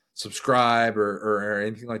to subscribe or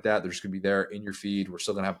anything like that. They're just going to be there in your feed. We're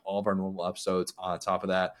still going to have all of our normal episodes on top of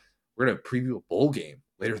that. We're going to preview a bowl game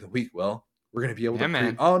later in the week. Well, we're going to be able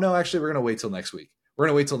to. Oh, no, actually, we're going to wait till next week. We're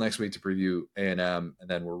going to wait till next week to preview A&M, and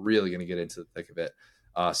then we're really going to get into the thick of it.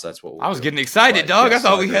 So that's what we'll I was do. getting excited, dog. I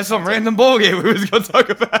thought we had some random bowl game we was going to talk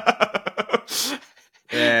about.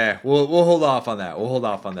 Yeah, we'll hold off on that. We'll hold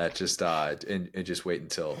off on that just and just wait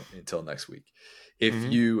until next week. If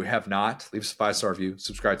you have not, leave us a 5-star review.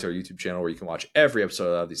 Subscribe to our YouTube channel where you can watch every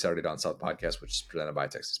episode of the Saturday Down South podcast, which is presented by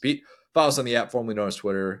Texas Beat. Follow us on the app formerly known as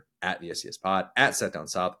Twitter, at the SCS Pod, at Set Down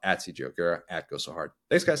South, at CJ O'Gara, at Go So Hard.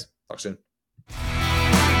 Thanks, guys. Talk soon.